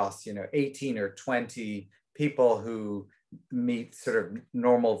averaged across, 18 or 20 people who meet sort of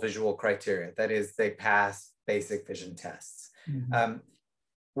normal visual criteria. That is, they pass basic vision tests. Mm-hmm.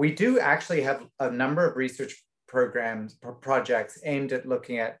 we do actually have a number of research projects aimed at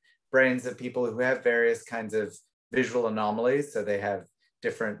looking at brains of people who have various kinds of visual anomalies. So they have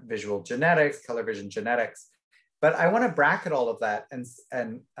different visual genetics, color vision genetics. But I want to bracket all of that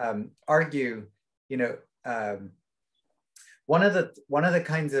and argue, you know, one of the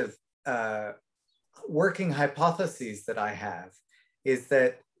kinds of working hypotheses that I have is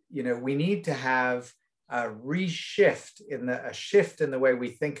that, you know, we need to have a shift in the way we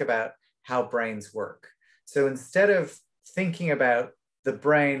think about how brains work. So instead of thinking about the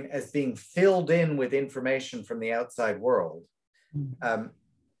brain as being filled in with information from the outside world,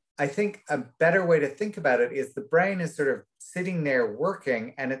 I think a better way to think about it is the brain is sort of sitting there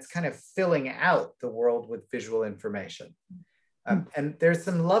working and it's kind of filling out the world with visual information. And there's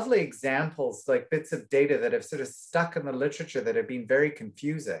some lovely examples, like bits of data that have sort of stuck in the literature that have been very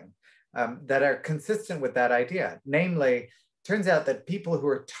confusing, that are consistent with that idea. Namely, turns out that people who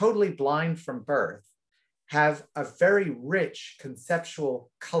are totally blind from birth have a very rich conceptual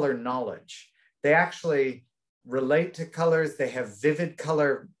color knowledge. They actually relate to colors. They have vivid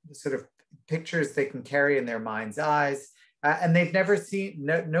color sort of pictures they can carry in their mind's eyes. And they've never seen,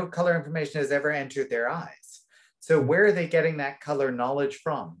 no color information has ever entered their eyes. So where are they getting that color knowledge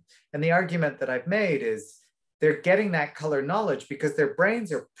from? And the argument that I've made is they're getting that color knowledge because their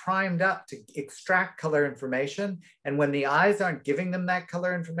brains are primed up to extract color information. And when the eyes aren't giving them that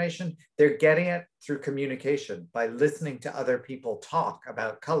color information, they're getting it through communication by listening to other people talk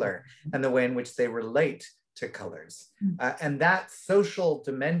about color and the way in which they relate to colors. And that social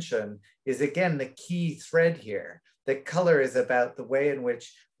dimension is, again, the key thread here, that color is about the way in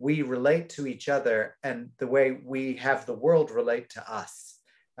which we relate to each other and the way we have the world relate to us.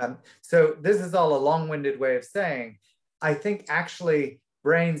 So this is all a long-winded way of saying, I think actually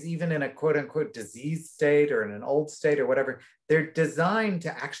brains, even in a quote unquote disease state or in an old state or whatever, they're designed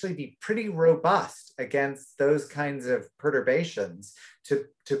to actually be pretty robust against those kinds of perturbations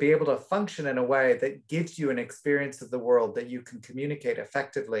to be able to function in a way that gives you an experience of the world that you can communicate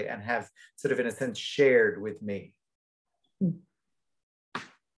effectively and have sort of, in a sense, shared with me.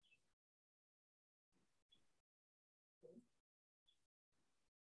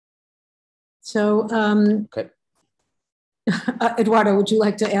 So, Okay. Eduardo, would you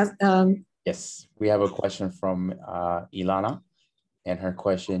like to ask? Yes, we have a question from Ilana, and her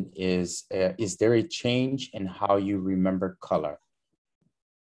question is there a change in how you remember color?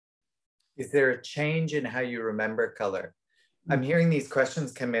 Is there a change in how you remember color? I'm hearing these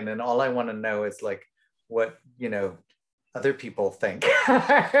questions come in and all I want to know is like what, you know, other people think.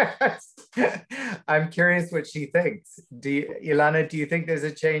 I'm curious what she thinks. Ilana, do you think there's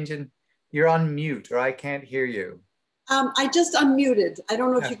a change in, you're on mute or I can't hear you? I just unmuted. I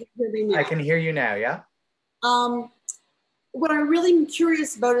don't know if you can hear me now. I can hear you now, yeah? What I'm really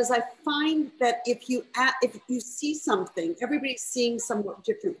curious about is I find that if you see something, everybody's seeing somewhat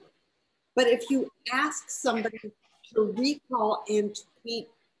differently. But if you ask somebody to recall and to paint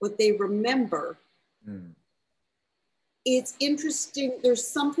what they remember, it's interesting. There's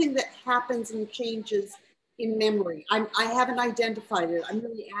something that happens and changes in memory. I haven't identified it. I'm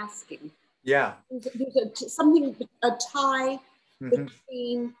really asking. Yeah. There's a tie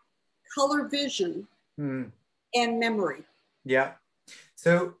between color vision and memory. Yeah.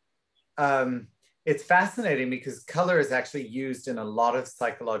 So it's fascinating because color is actually used in a lot of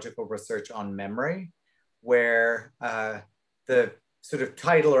psychological research on memory, where the sort of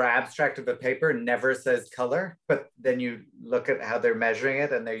title or abstract of a paper never says color, but then you look at how they're measuring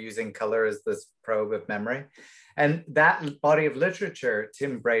it and they're using color as this probe of memory. And that body of literature,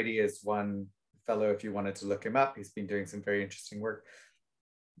 Tim Brady is one fellow, if you wanted to look him up, he's been doing some very interesting work.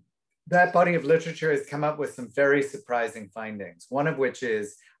 That body of literature has come up with some very surprising findings, one of which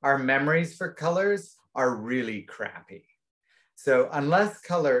is our memories for colors are really crappy. So unless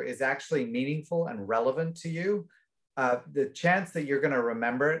color is actually meaningful and relevant to you, the chance that you're going to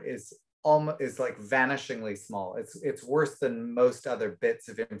remember it is like vanishingly small. It's worse than most other bits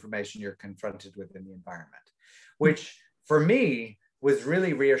of information you're confronted with in the environment, which for me was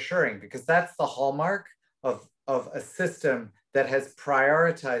really reassuring because that's the hallmark of a system that has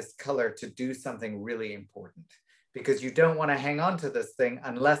prioritized color to do something really important, because you don't want to hang on to this thing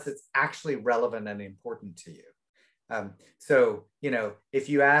unless it's actually relevant and important to you. So, you know, if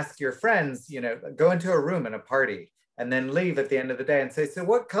you ask your friends, you know, go into a room in a party and then leave at the end of the day and say, so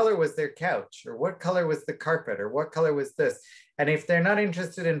what color was their couch? Or what color was the carpet? Or what color was this? And if they're not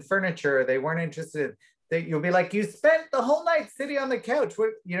interested in furniture, or they weren't interested, you'll be like, you spent the whole night sitting on the couch.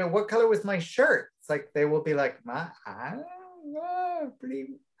 What, you know, what color was my shirt? It's like, they will be like, I don't know,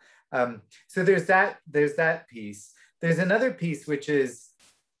 pretty. So there's that piece. There's another piece, which is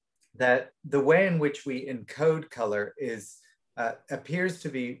that the way in which we encode color is appears to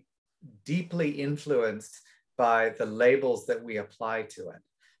be deeply influenced by the labels that we apply to it.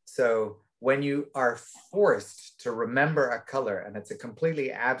 So when you are forced to remember a color and it's a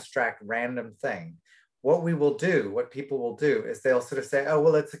completely abstract random thing, what people will do is they'll sort of say, oh,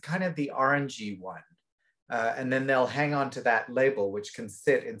 well, it's a kind of the orangey one. And then they'll hang on to that label, which can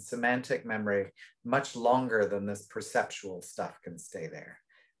sit in semantic memory much longer than this perceptual stuff can stay there.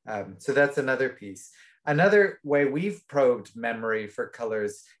 So that's another piece. Another way we've probed memory for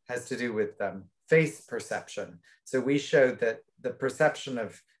colors has to do with face perception. So we showed that the perception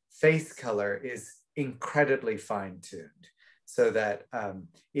of face color is incredibly fine-tuned. So that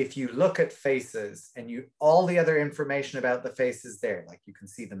if you look at faces and all the other information about the face is there, like you can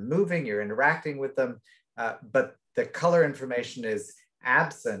see them moving, you're interacting with them, but the color information is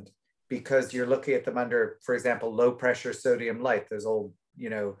absent because you're looking at them under, for example, low pressure sodium light, those old,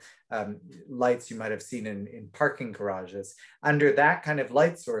 lights you might have seen in parking garages. Under that kind of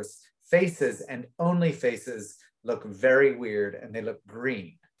light source, faces and only faces look very weird and they look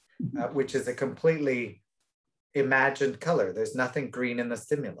green, which is a completely imagined color. There's nothing green in the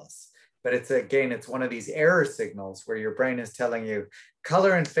stimulus. But it's one of these error signals where your brain is telling you,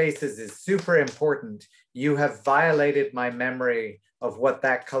 color in faces is super important. You have violated my memory of what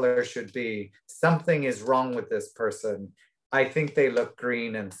that color should be. Something is wrong with this person. I think they look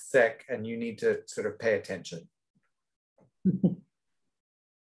green and sick, and you need to sort of pay attention.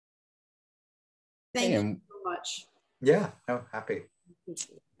 Thank you so much. Yeah, no, happy.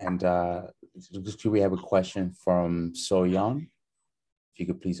 And we have a question from Soyeon. If you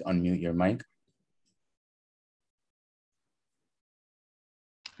could please unmute your mic.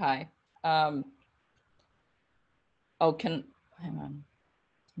 Hi. Hang on.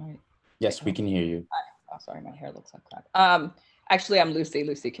 Yes, we can hear you. Oh, sorry, my hair looks like crap. Actually, I'm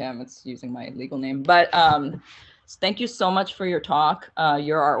Lucy Kim. It's using my legal name. But thank you so much for your talk.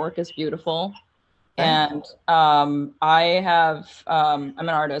 Your artwork is beautiful. And I'm an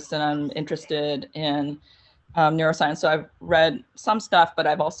artist and I'm interested in neuroscience. So I've read some stuff, but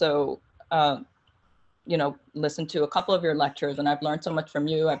I've also, listened to a couple of your lectures, and I've learned so much from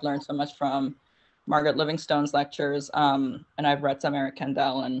you. I've learned so much from Margaret Livingstone's lectures, and I've read some Eric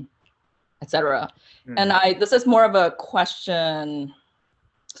Kandel and et cetera. And this is more of a question,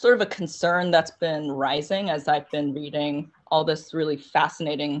 sort of a concern that's been rising as I've been reading all this really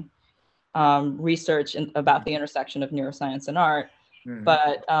fascinating research about the intersection of neuroscience and art.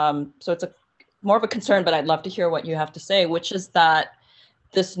 But so it's more of a concern, but I'd love to hear what you have to say, which is that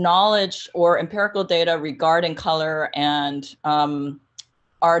this knowledge or empirical data regarding color and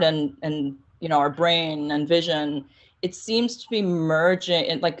art and our brain and vision, it seems to be merging,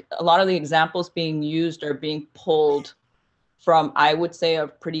 and like a lot of the examples being used are being pulled from, I would say, a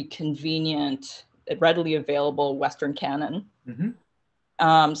pretty convenient, readily available Western canon.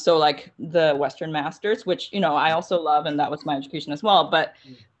 So like the Western masters, which, I also love, and that was my education as well.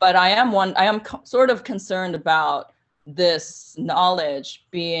 But I am sort of concerned about this knowledge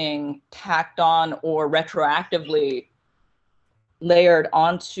being tacked on or retroactively layered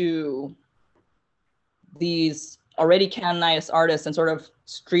onto these already canonized artists and sort of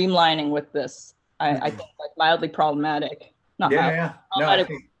streamlining with this, I think, like mildly problematic. Not mildly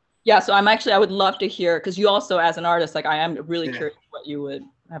problematic. Yeah, so I would love to hear, because you also, as an artist, like I am really curious what you would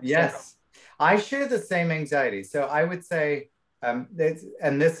have to say. Yes, I share the same anxiety. So I would say, and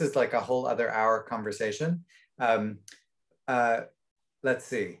this is like a whole other hour conversation. Let's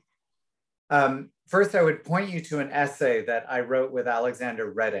see. First, I would point you to an essay that I wrote with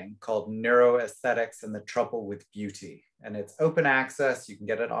Alexander Redding called Neuroaesthetics and the Trouble with Beauty. And it's open access, you can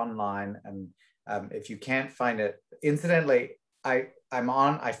get it online. And if you can't find it, incidentally, I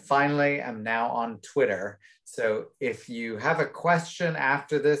finally am now on Twitter. So if you have a question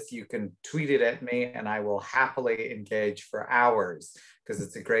after this, you can tweet it at me and I will happily engage for hours, because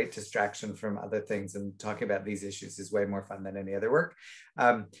it's a great distraction from other things, and talking about these issues is way more fun than any other work.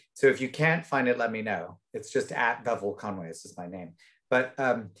 So if you can't find it, let me know. It's just at Bevil Conway, it's just my name. But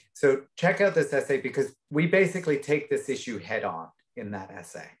so check out this essay, because we basically take this issue head on in that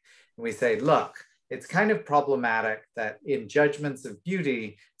essay. And we say, look, it's kind of problematic that in judgments of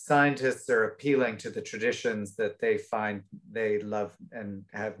beauty, scientists are appealing to the traditions that they find they love and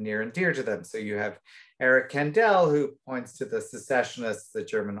have near and dear to them. So you have Eric Kandel, who points to the secessionists, the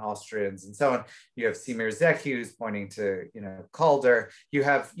German Austrians, and so on. You have Semir Zeki, who's pointing to, Calder. You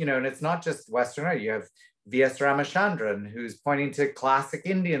have, and it's not just Western art. You have V.S. Ramachandran, who's pointing to classic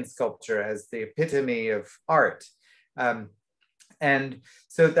Indian sculpture as the epitome of art. And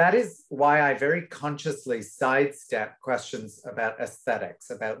so that is why I very consciously sidestep questions about aesthetics,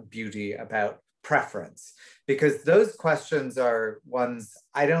 about beauty, about preference, because those questions are ones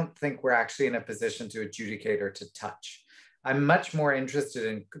I don't think we're actually in a position to adjudicate or to touch. I'm much more interested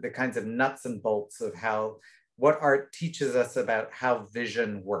in the kinds of nuts and bolts of what art teaches us about how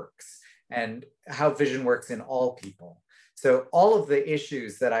vision works and how vision works in all people. So all of the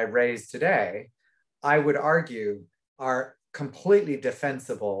issues that I raised today, I would argue are completely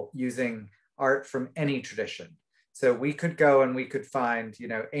defensible using art from any tradition. So we could go and we could find,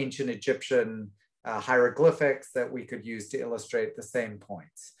 ancient Egyptian hieroglyphics that we could use to illustrate the same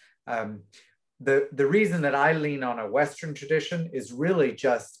points. The reason that I lean on a Western tradition is really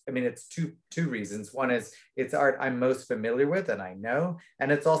just, it's two reasons. One is it's art I'm most familiar with and I know,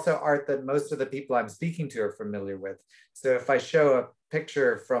 and it's also art that most of the people I'm speaking to are familiar with. So if I show a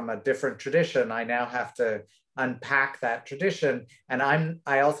picture from a different tradition, I now have to unpack that tradition. And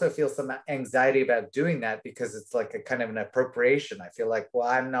I also feel some anxiety about doing that because it's like a kind of an appropriation. I feel like, well,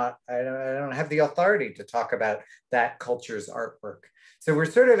 I don't have the authority to talk about that culture's artwork. So we're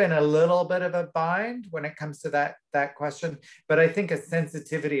sort of in a little bit of a bind when it comes to that question. But I think a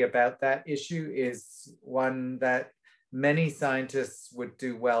sensitivity about that issue is one that many scientists would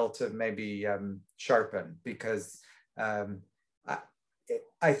do well to maybe sharpen, because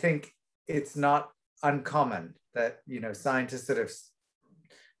I think it's not uncommon that, scientists sort of,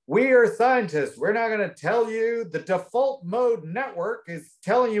 we are scientists, we're not going to tell you the default mode network is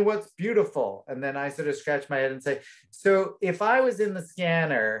telling you what's beautiful. And then I sort of scratch my head and say, so if I was in the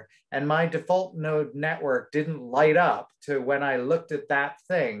scanner and my default node network didn't light up to when I looked at that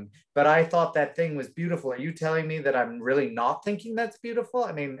thing, but I thought that thing was beautiful, are you telling me that I'm really not thinking that's beautiful?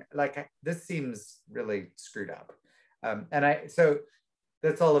 This seems really screwed up. So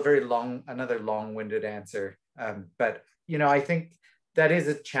that's all another long-winded answer. But, I think that is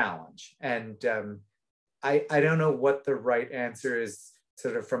a challenge. And I don't know what the right answer is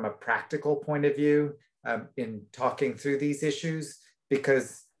sort of from a practical point of view in talking through these issues,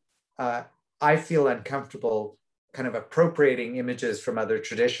 because I feel uncomfortable kind of appropriating images from other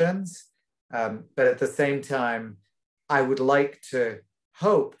traditions. But at the same time, I would like to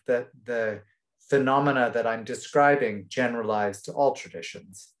hope that the phenomena that I'm describing generalize to all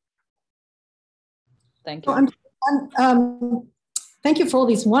traditions. Thank you. Thank you for all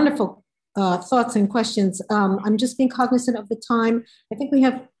these wonderful thoughts and questions. I'm just being cognizant of the time. I think we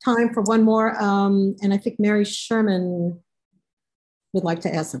have time for one more, and I think Mary Sherman would like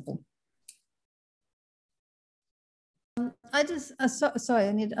to ask something. I just, sorry,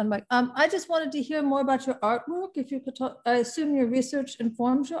 I need to unmic. I just wanted to hear more about your artwork. If you could talk, I assume your research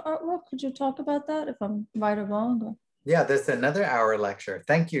informs your artwork. Could you talk about that, if I'm right or wrong? Or? Yeah, this is another hour lecture.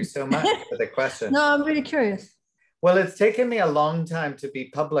 Thank you so much for the question. No, I'm really curious. Well, it's taken me a long time to be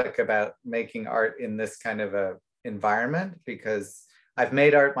public about making art in this kind of a environment, because I've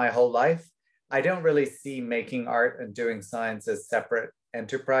made art my whole life. I don't really see making art and doing science as separate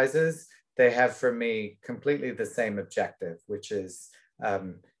enterprises. They have for me completely the same objective, which is,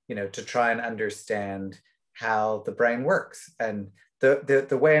 to try and understand how the brain works. And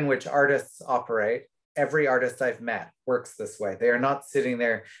the way in which artists operate, every artist I've met works this way. They are not sitting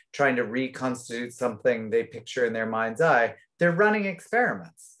there trying to reconstitute something they picture in their mind's eye. They're running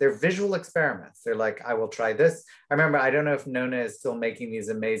experiments. They're visual experiments. They're like, I will try this. I remember, I don't know if Nona is still making these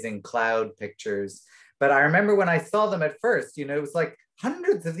amazing cloud pictures, but I remember when I saw them at first, it was like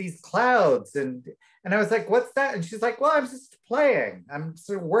hundreds of these clouds. And I was like, what's that? And she's like, well, I'm just playing. I'm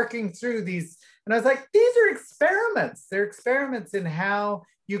sort of working through these. And I was like, these are experiments. They're experiments in how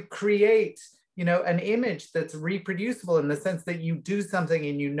you create an image that's reproducible, in the sense that you do something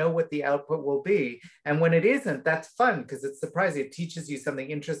and you know what the output will be. And when it isn't, that's fun, because it's surprising. It teaches you something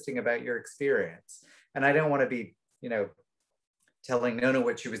interesting about your experience. And I don't want to be, telling Nona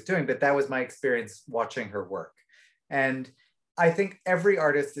what she was doing, but that was my experience watching her work. And I think every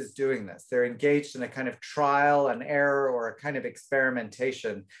artist is doing this. They're engaged in a kind of trial and error, or a kind of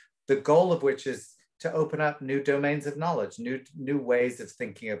experimentation, the goal of which is to open up new domains of knowledge, new ways of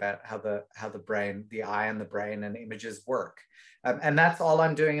thinking about how the brain, the eye and the brain and images work. And that's all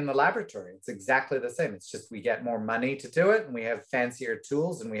I'm doing in the laboratory. It's exactly the same. It's just we get more money to do it, and we have fancier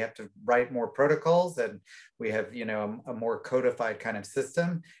tools, and we have to write more protocols, and we have a more codified kind of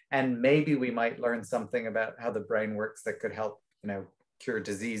system. And maybe we might learn something about how the brain works that could help cure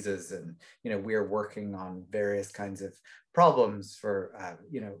diseases. And we are working on various kinds of problems for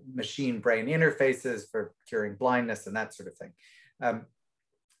machine brain interfaces for curing blindness and that sort of thing.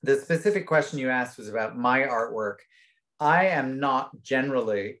 The specific question you asked was about my artwork. I am not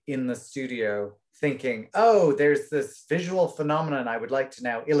generally in the studio thinking, oh, there's this visual phenomenon, I would like to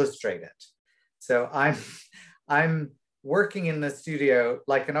now illustrate it. So I'm working in the studio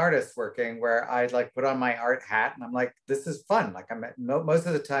like an artist working, where I like put on my art hat and I'm like, this is fun. Like most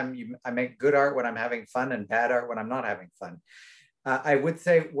of the time I make good art when I'm having fun and bad art when I'm not having fun. I would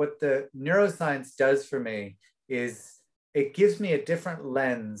say what the neuroscience does for me is it gives me a different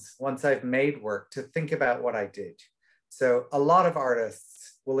lens once I've made work to think about what I did. So a lot of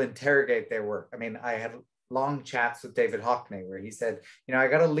artists will interrogate their work. I mean, I had long chats with David Hockney where he said, you know, I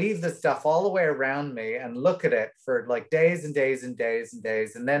got to leave the stuff all the way around me and look at it for like days and days and days and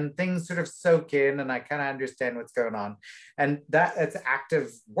days. And then things sort of soak in and I kind of understand what's going on. And it's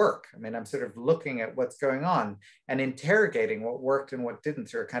active work. I mean, I'm sort of looking at what's going on and interrogating what worked and what didn't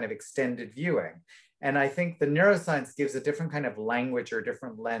through a kind of extended viewing. And I think the neuroscience gives a different kind of language or a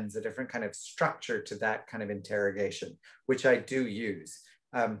different lens, a different kind of structure to that kind of interrogation, which I do use.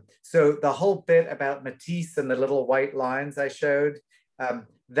 So the whole bit about Matisse and the little white lines I showed,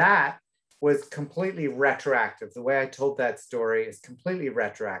 that was completely retroactive. The way I told that story is completely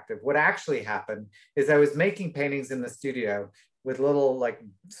retroactive. What actually happened is I was making paintings in the studio with little like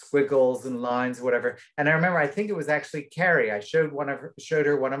squiggles and lines or whatever. And I remember, I think it was actually Carrie. I showed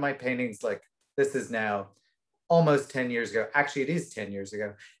her one of my paintings, like this is now almost 10 years ago. Actually, it is 10 years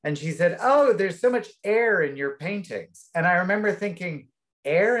ago. And she said, oh, there's so much air in your paintings. And I remember thinking,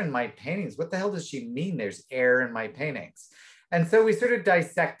 air in my paintings? What the hell does she mean there's air in my paintings? And so we sort of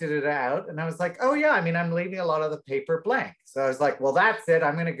dissected it out and I was like, oh yeah, I mean, I'm leaving a lot of the paper blank. So I was like, well, that's it.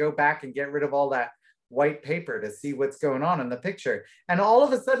 I'm gonna go back and get rid of all that white paper to see what's going on in the picture. And all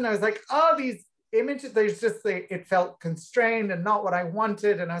of a sudden I was like, oh, these images, it felt constrained and not what I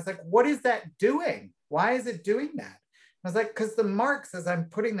wanted. And I was like, what is that doing? Why is it doing that? I was like, because the marks, as I'm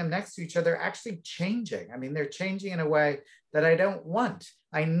putting them next to each other, are actually changing. I mean, they're changing in a way that I don't want.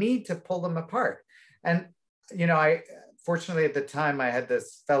 I need to pull them apart. And, you know, fortunately at the time I had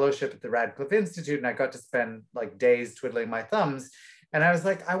this fellowship at the Radcliffe Institute and I got to spend like days twiddling my thumbs. And I was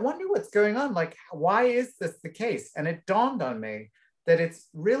like, I wonder what's going on. Like, why is this the case? And it dawned on me that it's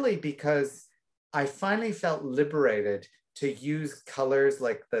really because I finally felt liberated to use colors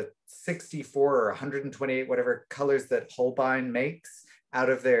like the 64 or 128, whatever colors that Holbein makes out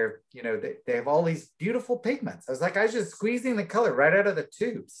of their, you know, they have all these beautiful pigments. I was like, I was just squeezing the color right out of the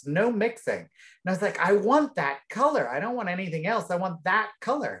tubes, no mixing. And I was like, I want that color. I don't want anything else. I want that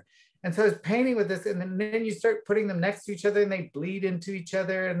color. And so I was painting with this, and then you start putting them next to each other and they bleed into each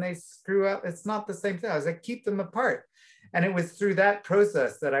other and they screw up. It's not the same thing. I was like, keep them apart. And it was through that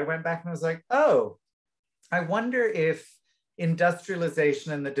process that I went back and I was like, oh, I wonder if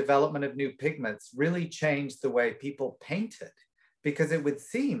industrialization and the development of new pigments really changed the way people painted, because it would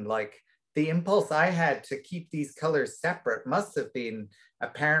seem like the impulse I had to keep these colors separate must have been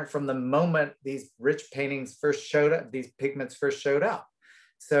apparent from the moment these rich paintings first showed up, these pigments first showed up.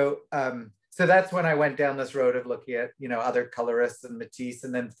 So, so that's when I went down this road of looking at, you know, other colorists and Matisse,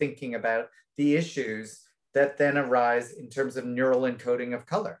 and then thinking about the issues that then arise in terms of neural encoding of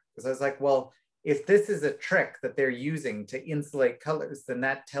color. Because I was like, well, if this is a trick that they're using to insulate colors, then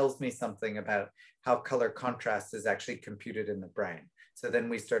that tells me something about how color contrast is actually computed in the brain. So then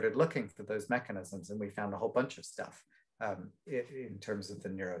we started looking for those mechanisms and we found a whole bunch of stuff in terms of the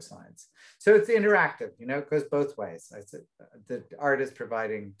neuroscience. So it's interactive, you know, it goes both ways. The art is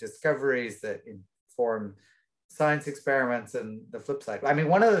providing discoveries that inform science experiments, and the flip side. I mean,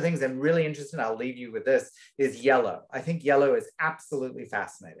 one of the things I'm really interested in, I'll leave you with this, is yellow. I think yellow is absolutely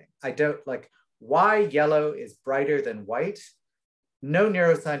fascinating. I don't like why yellow is brighter than white. No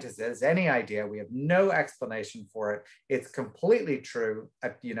neuroscientist has any idea. We have no explanation for it. It's completely true.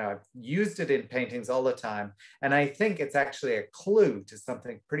 I've used it in paintings all the time. And I think it's actually a clue to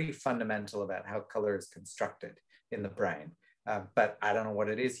something pretty fundamental about how color is constructed in the brain. But I don't know what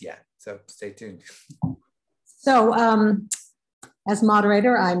it is yet. So stay tuned. So as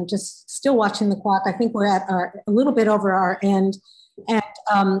moderator, I'm just still watching the clock. I think we're at a little bit over our end.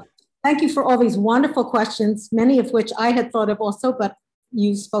 And thank you for all these wonderful questions, many of which I had thought of also, but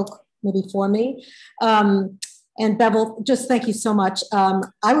you spoke maybe for me. And Bevil, just thank you so much.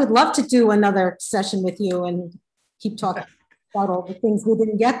 I would love to do another session with you and keep talking about all the things we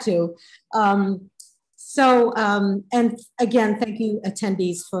didn't get to. And again, thank you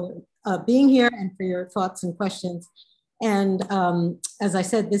attendees for being here and for your thoughts and questions. And as I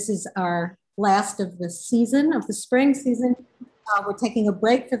said, this is our last of the season, of the spring season. We're taking a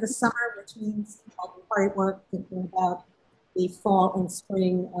break for the summer, which means I'll be hard at work thinking about the fall and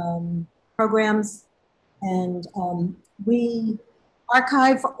spring programs. And we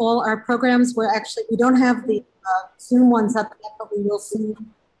archive all our programs. We don't have the Zoom ones up yet, but we will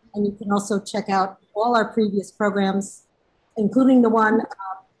soon. And you can also check out all our previous programs, including the one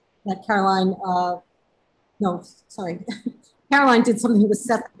that Caroline, no, sorry, Caroline did something with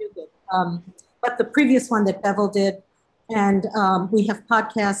Seth Newgate, but the previous one that Bevil did. And we have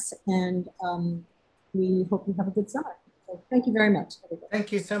podcasts, and we hope you have a good summer. So thank you very much, everybody.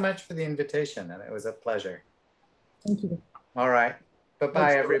 Thank you so much for the invitation, and it was a pleasure. Thank you. All right.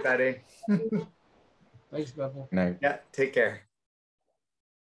 Bye-bye, everybody. Thanks, Bevil. Night. Yeah, take care.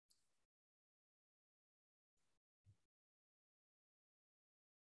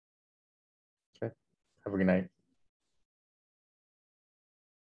 Okay. Have a good night.